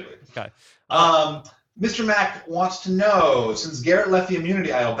specifically. Okay. Mr. Mack wants to know, since Garrett left the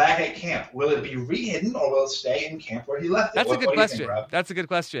immunity idol back at camp, will it be re-hidden or will it stay in camp where he left it? That's a good question. That's a good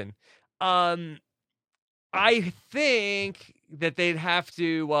question. I think that they'd have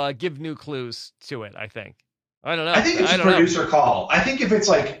to give new clues to it, I think. I don't know. I think it's a producer call. I think if it's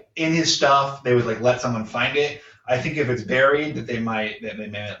like in his stuff, they would like let someone find it. I think if it's buried, that they might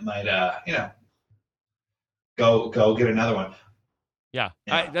go get another one. Yeah.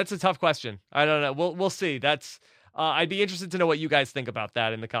 That's a tough question. I don't know. We'll see. That's I'd be interested to know what you guys think about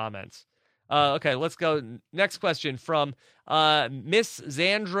that in the comments. Okay, let's go. Next question from Miss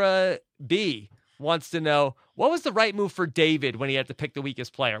Zandra B wants to know, What was the right move for David when he had to pick the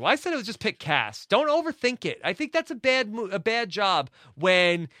weakest player? Well, I said it was just pick Cass. Don't overthink it. I think that's a bad job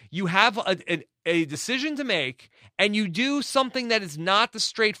when you have a decision to make and you do something that is not the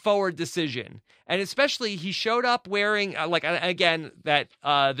straightforward decision. And especially he showed up wearing, again, that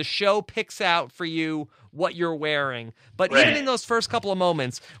the show picks out for you what you're wearing. But even in those first couple of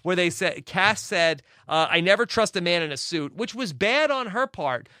moments where Cass said, I never trust a man in a suit, which was bad on her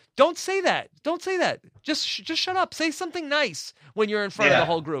part. Don't say that. Don't say that. Just shut up. Say something nice when you're in front of the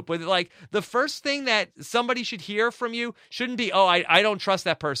whole group. With the first thing that somebody should hear from you shouldn't be, oh, I don't trust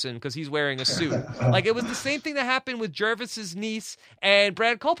that person because he's wearing a suit. It was the same thing that happened with Jervis's niece and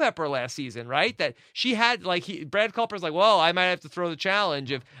Brad Culpepper last season, right? That she had Brad Culpepper's like, well, I might have to throw the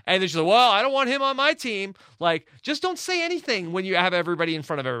challenge and then she's like, well, I don't want him on my team. Just don't say anything when you have everybody in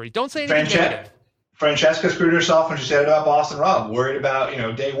front of everybody. Don't say anything negative. Francesca screwed herself when she said about Boston Rob. Worried about,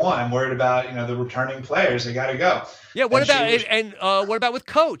 day one. I'm worried about, the returning players. They got to go. Yeah, what about with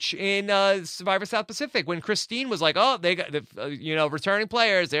Coach in Survivor South Pacific when Christine was like, oh, they got returning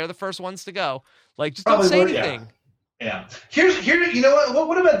players. They're the first ones to go. Just don't say anything. Yeah. Here. You know what?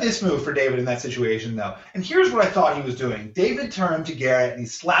 What about this move for David in that situation though? And here's what I thought he was doing. David turned to Garrett and he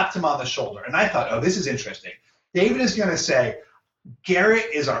slapped him on the shoulder. And I thought, oh, this is interesting. David is going to say, Garrett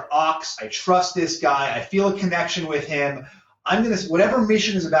is our ox. I trust this guy. I feel a connection with him. I'm going to, whatever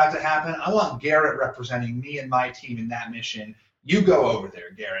mission is about to happen, I want Garrett representing me and my team in that mission. You go over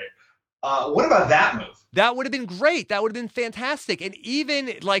there, Garrett. What about that move? That would have been great. That would have been fantastic. And even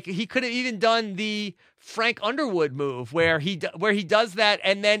he could have even done the Frank Underwood move where he does that,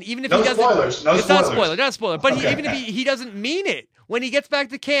 and then even if he doesn't, it's not a spoiler. But even if he doesn't mean it, when he gets back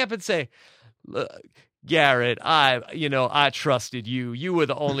to camp and say, look, Garrett, I trusted you. You were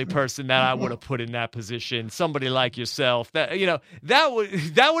the only person that I would have put in that position. Somebody like yourself. That would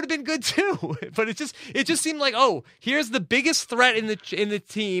have been good too. But it just seemed like, oh, here's the biggest threat in the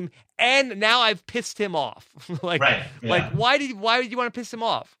team, and now I've pissed him off. Why did you want to piss him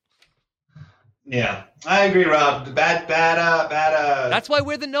off? Yeah, I agree, Rob. Bad. That's why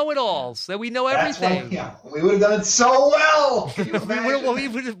we're the know-it-alls. That we know everything. We would have done it so well. We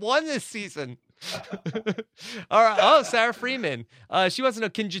would have won this season. All right. Oh, Sarah Freeman. She wants to know,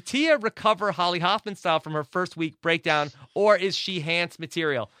 can Jatia recover Holly Hoffman style from her first week breakdown, or is she Hans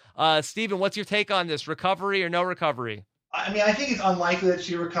material? Steven, what's your take on this? Recovery or no recovery? I mean, I think it's unlikely that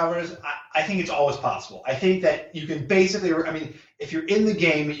she recovers. I think it's always possible. I think that you can basically, if you're in the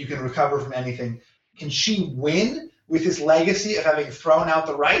game, you can recover from anything. Can she win with this legacy of having thrown out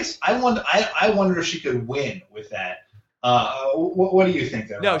the rice? I wonder if she could win with that. What do you think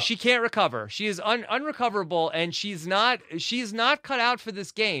there? No, she can't recover. She is unrecoverable, and she's not cut out for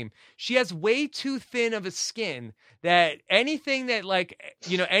this game. She has way too thin of a skin that anything that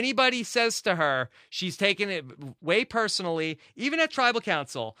anybody says to her, she's taking it way personally. Even at Tribal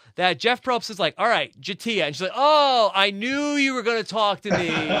Council, that Jeff Probst is like, all right, Jatia, and she's like, oh, I knew you were going to talk to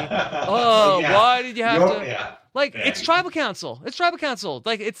me. Oh, yeah. Why did you have to? Yeah. It's Tribal Council. It's Tribal Council.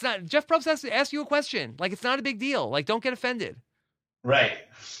 It's not. Jeff Probst has to ask you a question. It's not a big deal. Don't get offended. Right.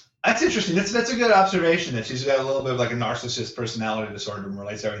 That's interesting. That's a good observation that she's got a little bit of a narcissist personality disorder and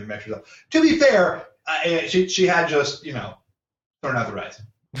relates everything back to herself. To be fair, she had just, thrown out the rice.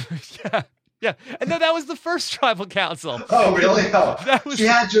 Yeah. And then that was the first Tribal Council. Oh, really? Oh. She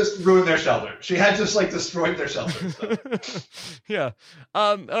had just ruined their shelter. She had just destroyed their shelter. So. Yeah.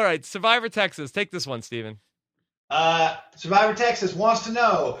 All right. Survivor Texas. Take this one, Steven. Survivor Texas wants to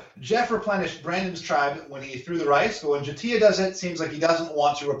know, Jeff replenished Brandon's tribe when he threw the rice, but when Jatia does it seems like he doesn't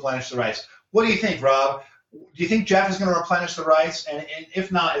want to replenish the rice. What do you think, Rob? Do you think Jeff is going to replenish the rice? And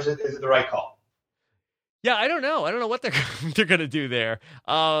if not, is it the right call? Yeah, I don't know. I don't know what they're going to do there.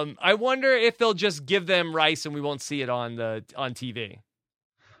 I wonder if they'll just give them rice and we won't see it on TV.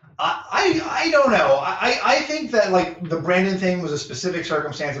 I don't know. I think that the Brandon thing was a specific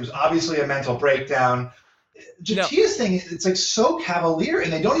circumstance. It was obviously a mental breakdown. Jatia's thing, it's so cavalier,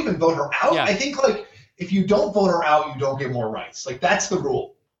 and they don't even vote her out. Yeah. I think if you don't vote her out, you don't get more rights. That's the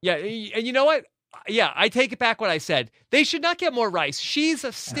rule. Yeah, and you know what? Yeah, I take it back what I said. They should not get more rice. She's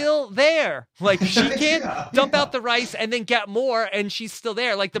still there. She can't dump out the rice and then get more, and she's still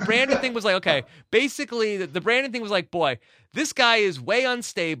there. The Brandon thing was okay. Basically, the Brandon thing was boy, this guy is way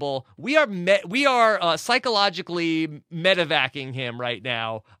unstable. We are psychologically medevacing him right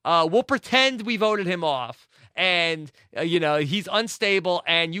now. We'll pretend we voted him off. And, he's unstable,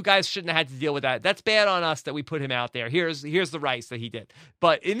 and you guys shouldn't have had to deal with that. That's bad on us that we put him out there. Here's the rice that he did.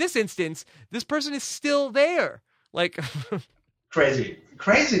 But in this instance, this person is still there. Crazy.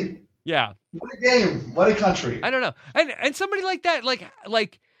 Yeah. What a game. What a country. I don't know. And somebody like that,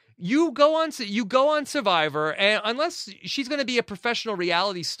 you go on Survivor, and unless she's going to be a professional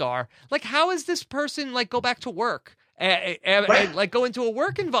reality star, like how is this person like go back to work? And like go into a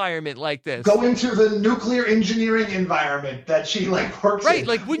work environment like this. Go into the nuclear engineering environment that she like works in. Right,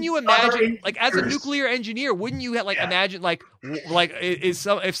 like wouldn't you imagine, like as a nuclear engineer, wouldn't you like imagine like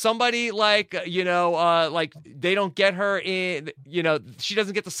if somebody like like they don't get her in, she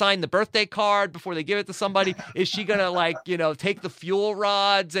doesn't get to sign the birthday card before they give it to somebody, is she gonna like take the fuel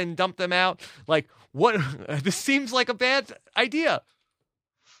rods and dump them out? Like what? This seems like a bad idea.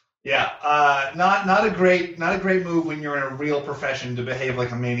 Yeah, not a great move when you're in a real profession to behave like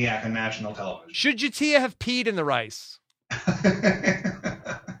a maniac on national television. Should Jatia have peed in the rice?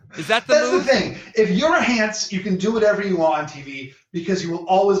 Is that the That's move? the thing. If you're a Hance, you can do whatever you want on TV because you will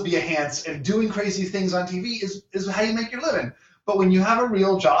always be a Hance, and doing crazy things on TV is how you make your living. But when you have a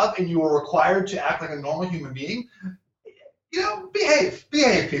real job and you are required to act like a normal human being, behave,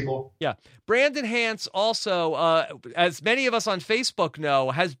 people. Yeah. Brandon Hance also, as many of us on Facebook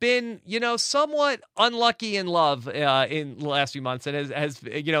know, has been, somewhat unlucky in love in the last few months, and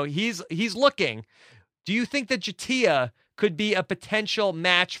he's looking. Do you think that Jatia could be a potential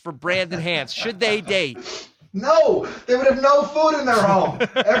match for Brandon Hance? Should they date? No, they would have no food in their home.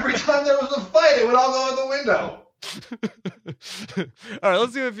 Every time there was a fight, it would all go out the window. All right,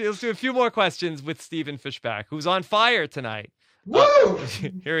 let's do a few more questions with Stephen Fishback, who's on fire tonight. Woo!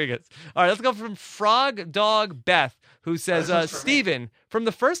 Here he goes. All right, let's go from Frog Dog Beth, who says, Stephen, from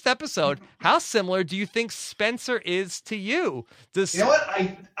the first episode, how similar do you think Spencer is to you? You know what?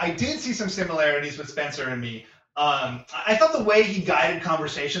 I did see some similarities with Spencer and me. I thought the way he guided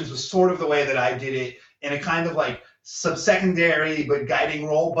conversations was sort of the way that I did it, in a kind of like subsecondary but guiding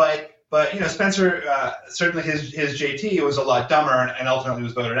role. But Spencer, certainly his JT was a lot dumber and ultimately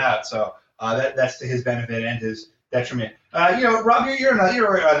was voted out. So that's to his benefit and his detriment. Rob, you're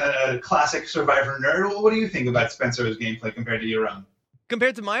a classic Survivor nerd. What do you think about Spencer's gameplay compared to your own?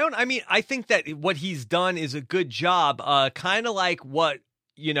 Compared to my own? I mean, I think that what he's done is a good job. Kind of like what,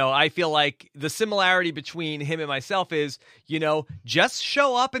 I feel like the similarity between him and myself is, just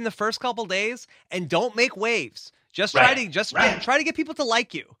show up in the first couple days and don't make waves. Just try to get people to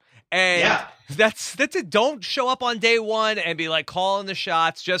like you. And that's it. Don't show up on day one and be like calling the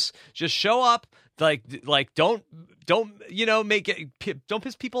shots. Just show up. Like don't don't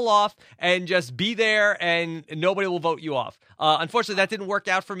piss people off, and just be there, and nobody will vote you off. Unfortunately, that didn't work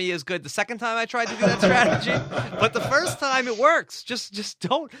out for me as good the second time I tried to do that strategy, but the first time it works. Just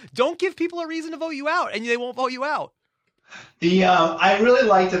don't give people a reason to vote you out, and they won't vote you out. I really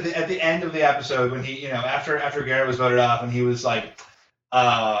liked at the end of the episode when he, after Garrett was voted off, and he was like,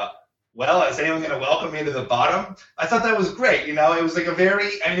 well, is anyone going to welcome me to the bottom? I thought that was great. It was like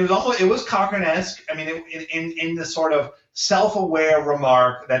it was Cochran-esque. I mean, in the sort of self-aware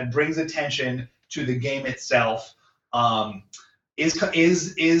remark that brings attention to the game itself.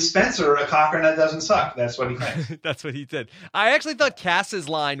 Is Spencer a Cochran that doesn't suck? That's what he claims. That's what he did. I actually thought Cass's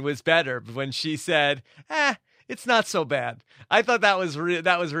line was better when she said, it's not so bad. I thought that was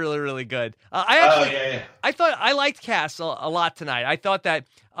really, really good. I thought I liked Cass a lot tonight. I thought that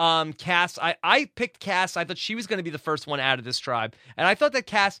Cass, I picked Cass. I thought she was going to be the first one out of this tribe. And I thought that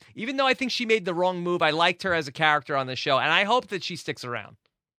Cass, even though I think she made the wrong move, I liked her as a character on the show. And I hope that she sticks around.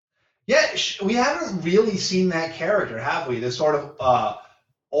 Yeah, we haven't really seen that character, have we? This sort of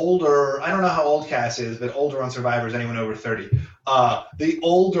older, I don't know how old Cass is, but older on Survivors, anyone over 30. The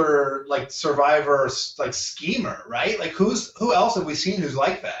older, Survivor, schemer, right? Who else have we seen who's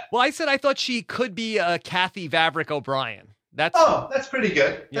like that? Well, I said I thought she could be Kathy Vavrick O'Brien. That's pretty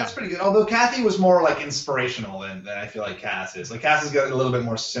good. Yeah. That's pretty good. Although Kathy was more inspirational than I feel like Cass is. Cass is getting a little bit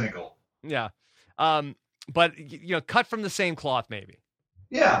more cynical. Yeah. But cut from the same cloth, maybe.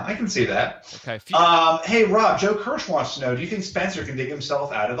 Yeah, I can see that. Okay. Hey, Rob, Joe Kirsch wants to know, do you think Spencer can dig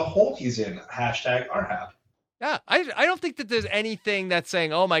himself out of the hole he's in? #RHAP. Yeah, I don't think that there's anything that's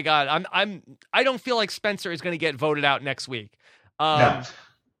saying, oh my God, I don't feel like Spencer is going to get voted out next week. No.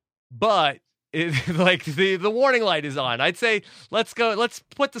 But the warning light is on. I'd say let's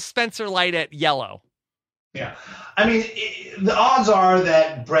put the Spencer light at yellow. Yeah. I mean, the odds are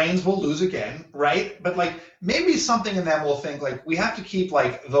that Brains will lose again, right? But maybe something in them will think we have to keep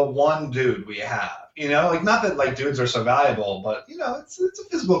the one dude we have, not that dudes are so valuable, but it's a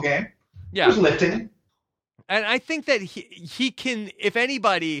physical game. Yeah. There's lifting. And I think that he can, if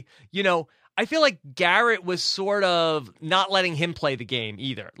anybody, I feel like Garrett was sort of not letting him play the game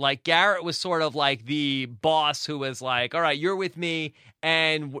either. Garrett was sort of the boss who was all right, you're with me,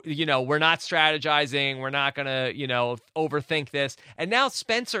 and, we're not strategizing. We're not going to, overthink this. And now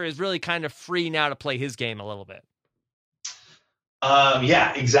Spencer is really kind of free now to play his game a little bit.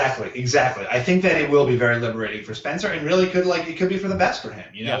 Yeah, exactly. I think that it will be very liberating for Spencer, and really it could be for the best for him.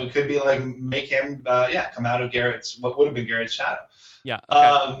 Yeah. It could be like make him, come out of what would have been Garrett's shadow. Yeah.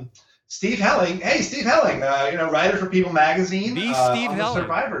 Okay. Steve Helling, writer for People Magazine, The Steve on Helling. the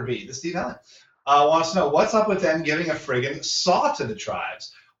Survivor beat, the Steve Helling, wants to know what's up with them giving a friggin' saw to the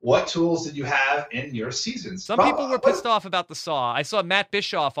tribes. What tools did you have in your seasons? Some people were pissed off about the saw. I saw Matt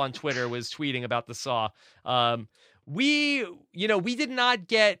Bischoff on Twitter was tweeting about the saw. We did not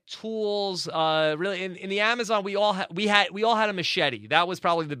get tools really in the Amazon. We all had a machete. That was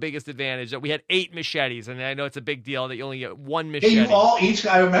probably the biggest advantage, that we had 8 machetes, and I know it's a big deal that you only get one machete. Yeah, you all each.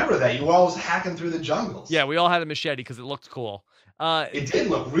 I remember that you all was hacking through the jungles. Yeah, we all had a machete because it looked cool. It did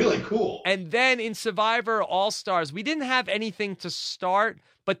look really cool. And then in Survivor All-Stars, we didn't have anything to start,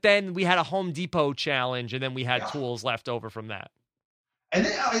 but then we had a Home Depot challenge, and then we had tools left over from that. And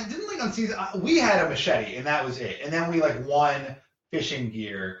then I didn't think on season we had a machete, and that was it. And then we won fishing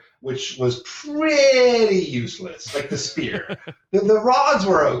gear, which was pretty useless, like the spear. the rods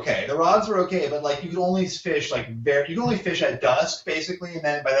were okay. But you could only fish you could only fish at dusk basically, and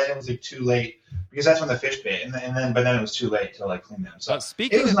then by then it was too late because that's when the fish bit, and then by then it was too late to clean them. So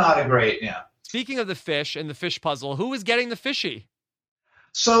it was not a great Speaking of the fish and the fish puzzle, who was getting the fishy?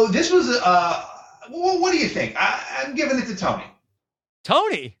 So this was what do you think? I'm giving it to Tony.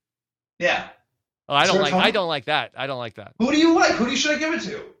 Tony? Yeah. Oh, I don't like that. I don't like that. Who do you like? Who should I give it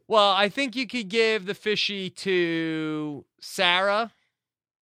to? Well, I think you could give the fishy to Sarah.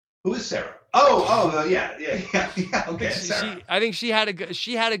 Who is Sarah? Oh, yeah. Okay, Sarah. I think she had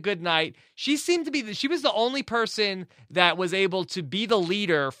a good night. She seemed to be she was the only person that was able to be the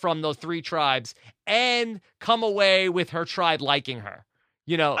leader from the 3 tribes and come away with her tribe liking her.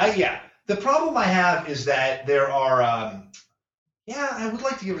 The problem I have is that there are. I would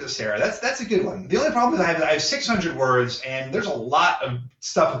like to give it to Sarah. That's a good one. The only problem is I have 600 words, and there's a lot of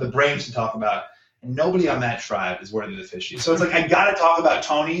stuff with the brains to talk about, and nobody on that tribe is worthy of the fishy. So it's I got to talk about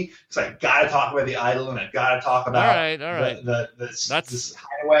Tony, because I got to talk about the idol, and I got to talk about all right. This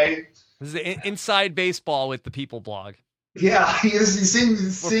hideaway. This is inside baseball with the People blog. Yeah, we're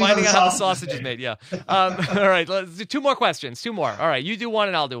finding out how the sausage is made. Yeah. All right, let's do 2 more questions. 2 more. All right, you do one,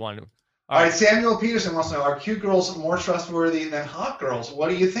 and I'll do one. All right, Samuel Peterson wants to know, are cute girls more trustworthy than hot girls? What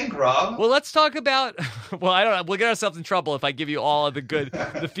do you think, Rob? Well, let's talk about, I don't know. We'll get ourselves in trouble if I give you all of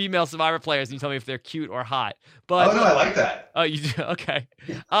the female Survivor players and you tell me if they're cute or hot. But, no, I like that. Oh, you do? Okay.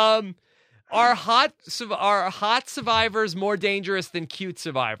 Are hot survivors more dangerous than cute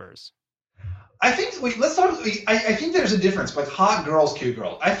survivors? I think, let's talk, I think there's a difference, like hot girls, cute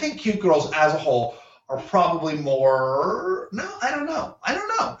girls. I think cute girls as a whole are probably more. No, I don't know.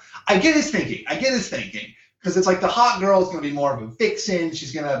 I get his thinking because it's the hot girl is going to be more of a vixen.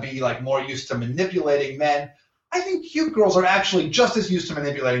 She's going to be more used to manipulating men. I think cute girls are actually just as used to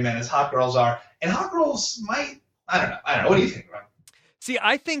manipulating men as hot girls are, and hot girls might. I don't know. What do you think, Rob? See,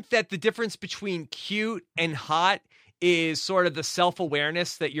 I think that the difference between cute and hot is sort of the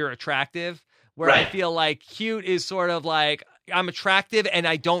self-awareness that you're attractive. Where right. I feel like cute is sort of I'm attractive and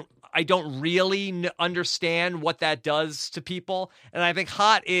I don't really understand what that does to people. And I think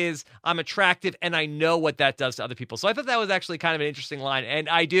hot is I'm attractive and I know what that does to other people. So I thought that was actually kind of an interesting line. And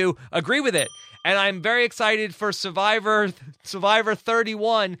I do agree with it. And I'm very excited for Survivor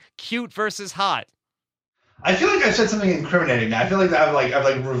 31, cute versus hot. I feel like I've said something incriminating now. I feel like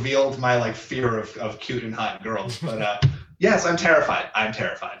I've revealed my fear of cute and hot girls. But yes, I'm terrified.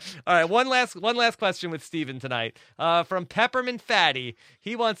 All right, one last question with Steven tonight. From Peppermint Fatty.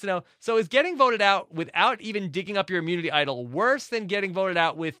 He wants to know, so is getting voted out without even digging up your immunity idol worse than getting voted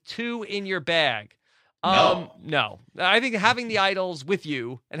out with 2 in your bag? No. I think having the idols with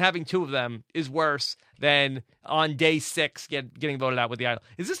you and having 2 of them is worse than on day 6 getting voted out with the idol.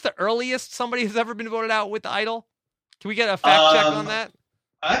 Is this the earliest somebody has ever been voted out with the idol? Can we get a fact check on that?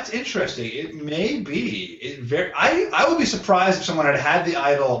 That's interesting. It may be. I would be surprised if someone had the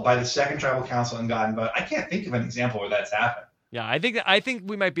idol by the 2nd tribal council and gotten voted. I can't think of an example where that's happened. Yeah, I think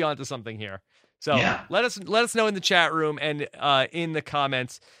we might be onto something here. So let us know in the chat room and in the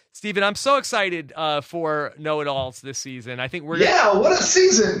comments. Steven, I'm so excited for Know-It-Alls this season. I think what a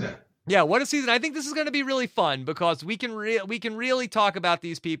season! Yeah, what a season. I think this is going to be really fun because we can really talk about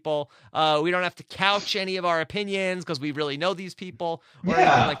these people. We don't have to couch any of our opinions because we really know these people or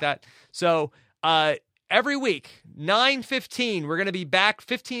anything like that. So every week, 9:15, we're going to be back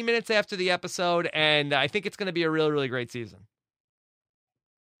 15 minutes after the episode, and I think it's going to be a really, really great season.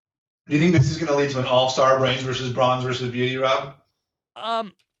 Do you think this is going to lead to an all-star brains versus bronze versus beauty, Rob?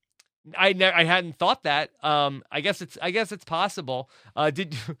 I hadn't thought that. I guess it's possible.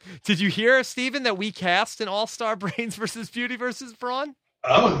 Did you hear, Steven, that we cast an All-Star Brains versus Beauty versus Brawn?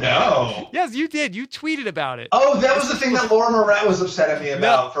 Oh no! Yes, you did. You tweeted about it. Oh, that was the thing that Laura Morat was upset at me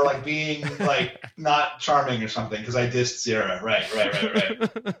about for like being like not charming or something because I dissed Zara. Right.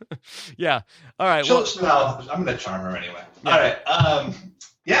 Yeah. All right. Well, I'm gonna charm her anyway. Yeah. All right.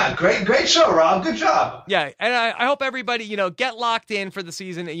 Yeah, great show, Rob. Good job. Yeah, and I hope everybody, get locked in for the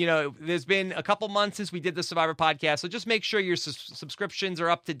season. There's been a couple months since we did the Survivor podcast, so just make sure your subscriptions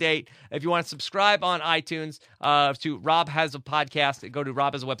are up to date. If you want to subscribe on iTunes to Rob Has a Podcast, go to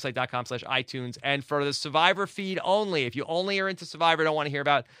robhasawebsite.com/iTunes. And for the Survivor feed only, if you only are into Survivor, don't want to hear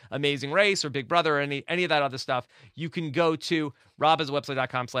about Amazing Race or Big Brother or any of that other stuff, you can go to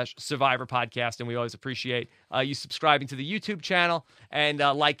robhasawebsite.com/Survivor podcast, and we always appreciate you subscribing to the YouTube channel and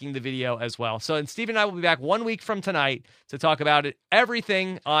liking the video as well. So, and Steve and I will be back 1 week from tonight to talk about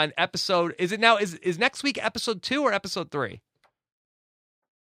everything on episode. Is it now? Is next week episode 2 or episode 3?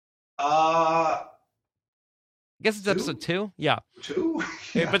 I guess it's episode 2. Yeah, 2.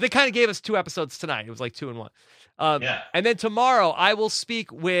 Yeah. But they kind of gave us 2 episodes tonight. It was like 2 and 1. And then tomorrow I will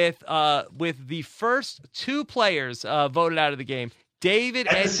speak with the first 2 players voted out of the game. David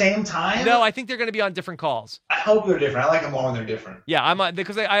at the same time? No, I think they're going to be on different calls. I hope they're different. I like them more when they're different. Yeah, I'm on,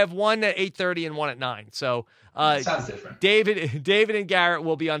 because I have one at 8:30 and one at 9. So sounds different. David and Garrett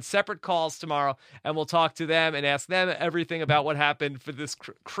will be on separate calls tomorrow, and we'll talk to them and ask them everything about what happened for this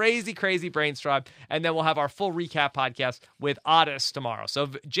crazy brainstorm, and then we'll have our full recap podcast with Otis tomorrow. So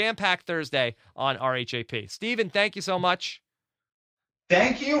jam-packed Thursday on RHAP. Steven, thank you so much.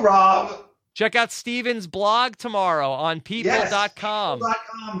 Thank you, Rob. Check out Steven's blog tomorrow on people.com.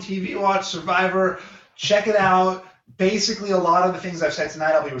 People.com, TV Watch, Survivor. Check it out. Basically, a lot of the things I've said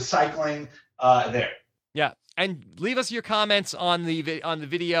tonight, I'll be recycling there. Yeah, and leave us your comments on the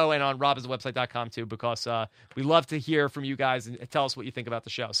video and on robhasawebsite.com too, because we love to hear from you guys and tell us what you think about the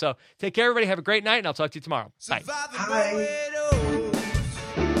show. So take care, everybody. Have a great night, and I'll talk to you tomorrow. Bye. Bye.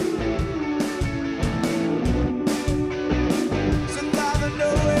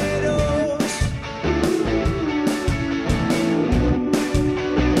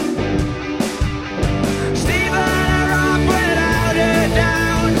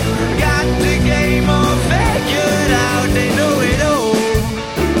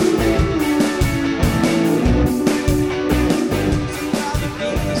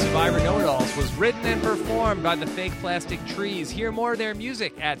 Written and performed by the Fake Plastic Trees. Hear more of their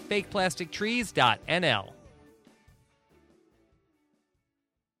music at fakeplastictrees.nl.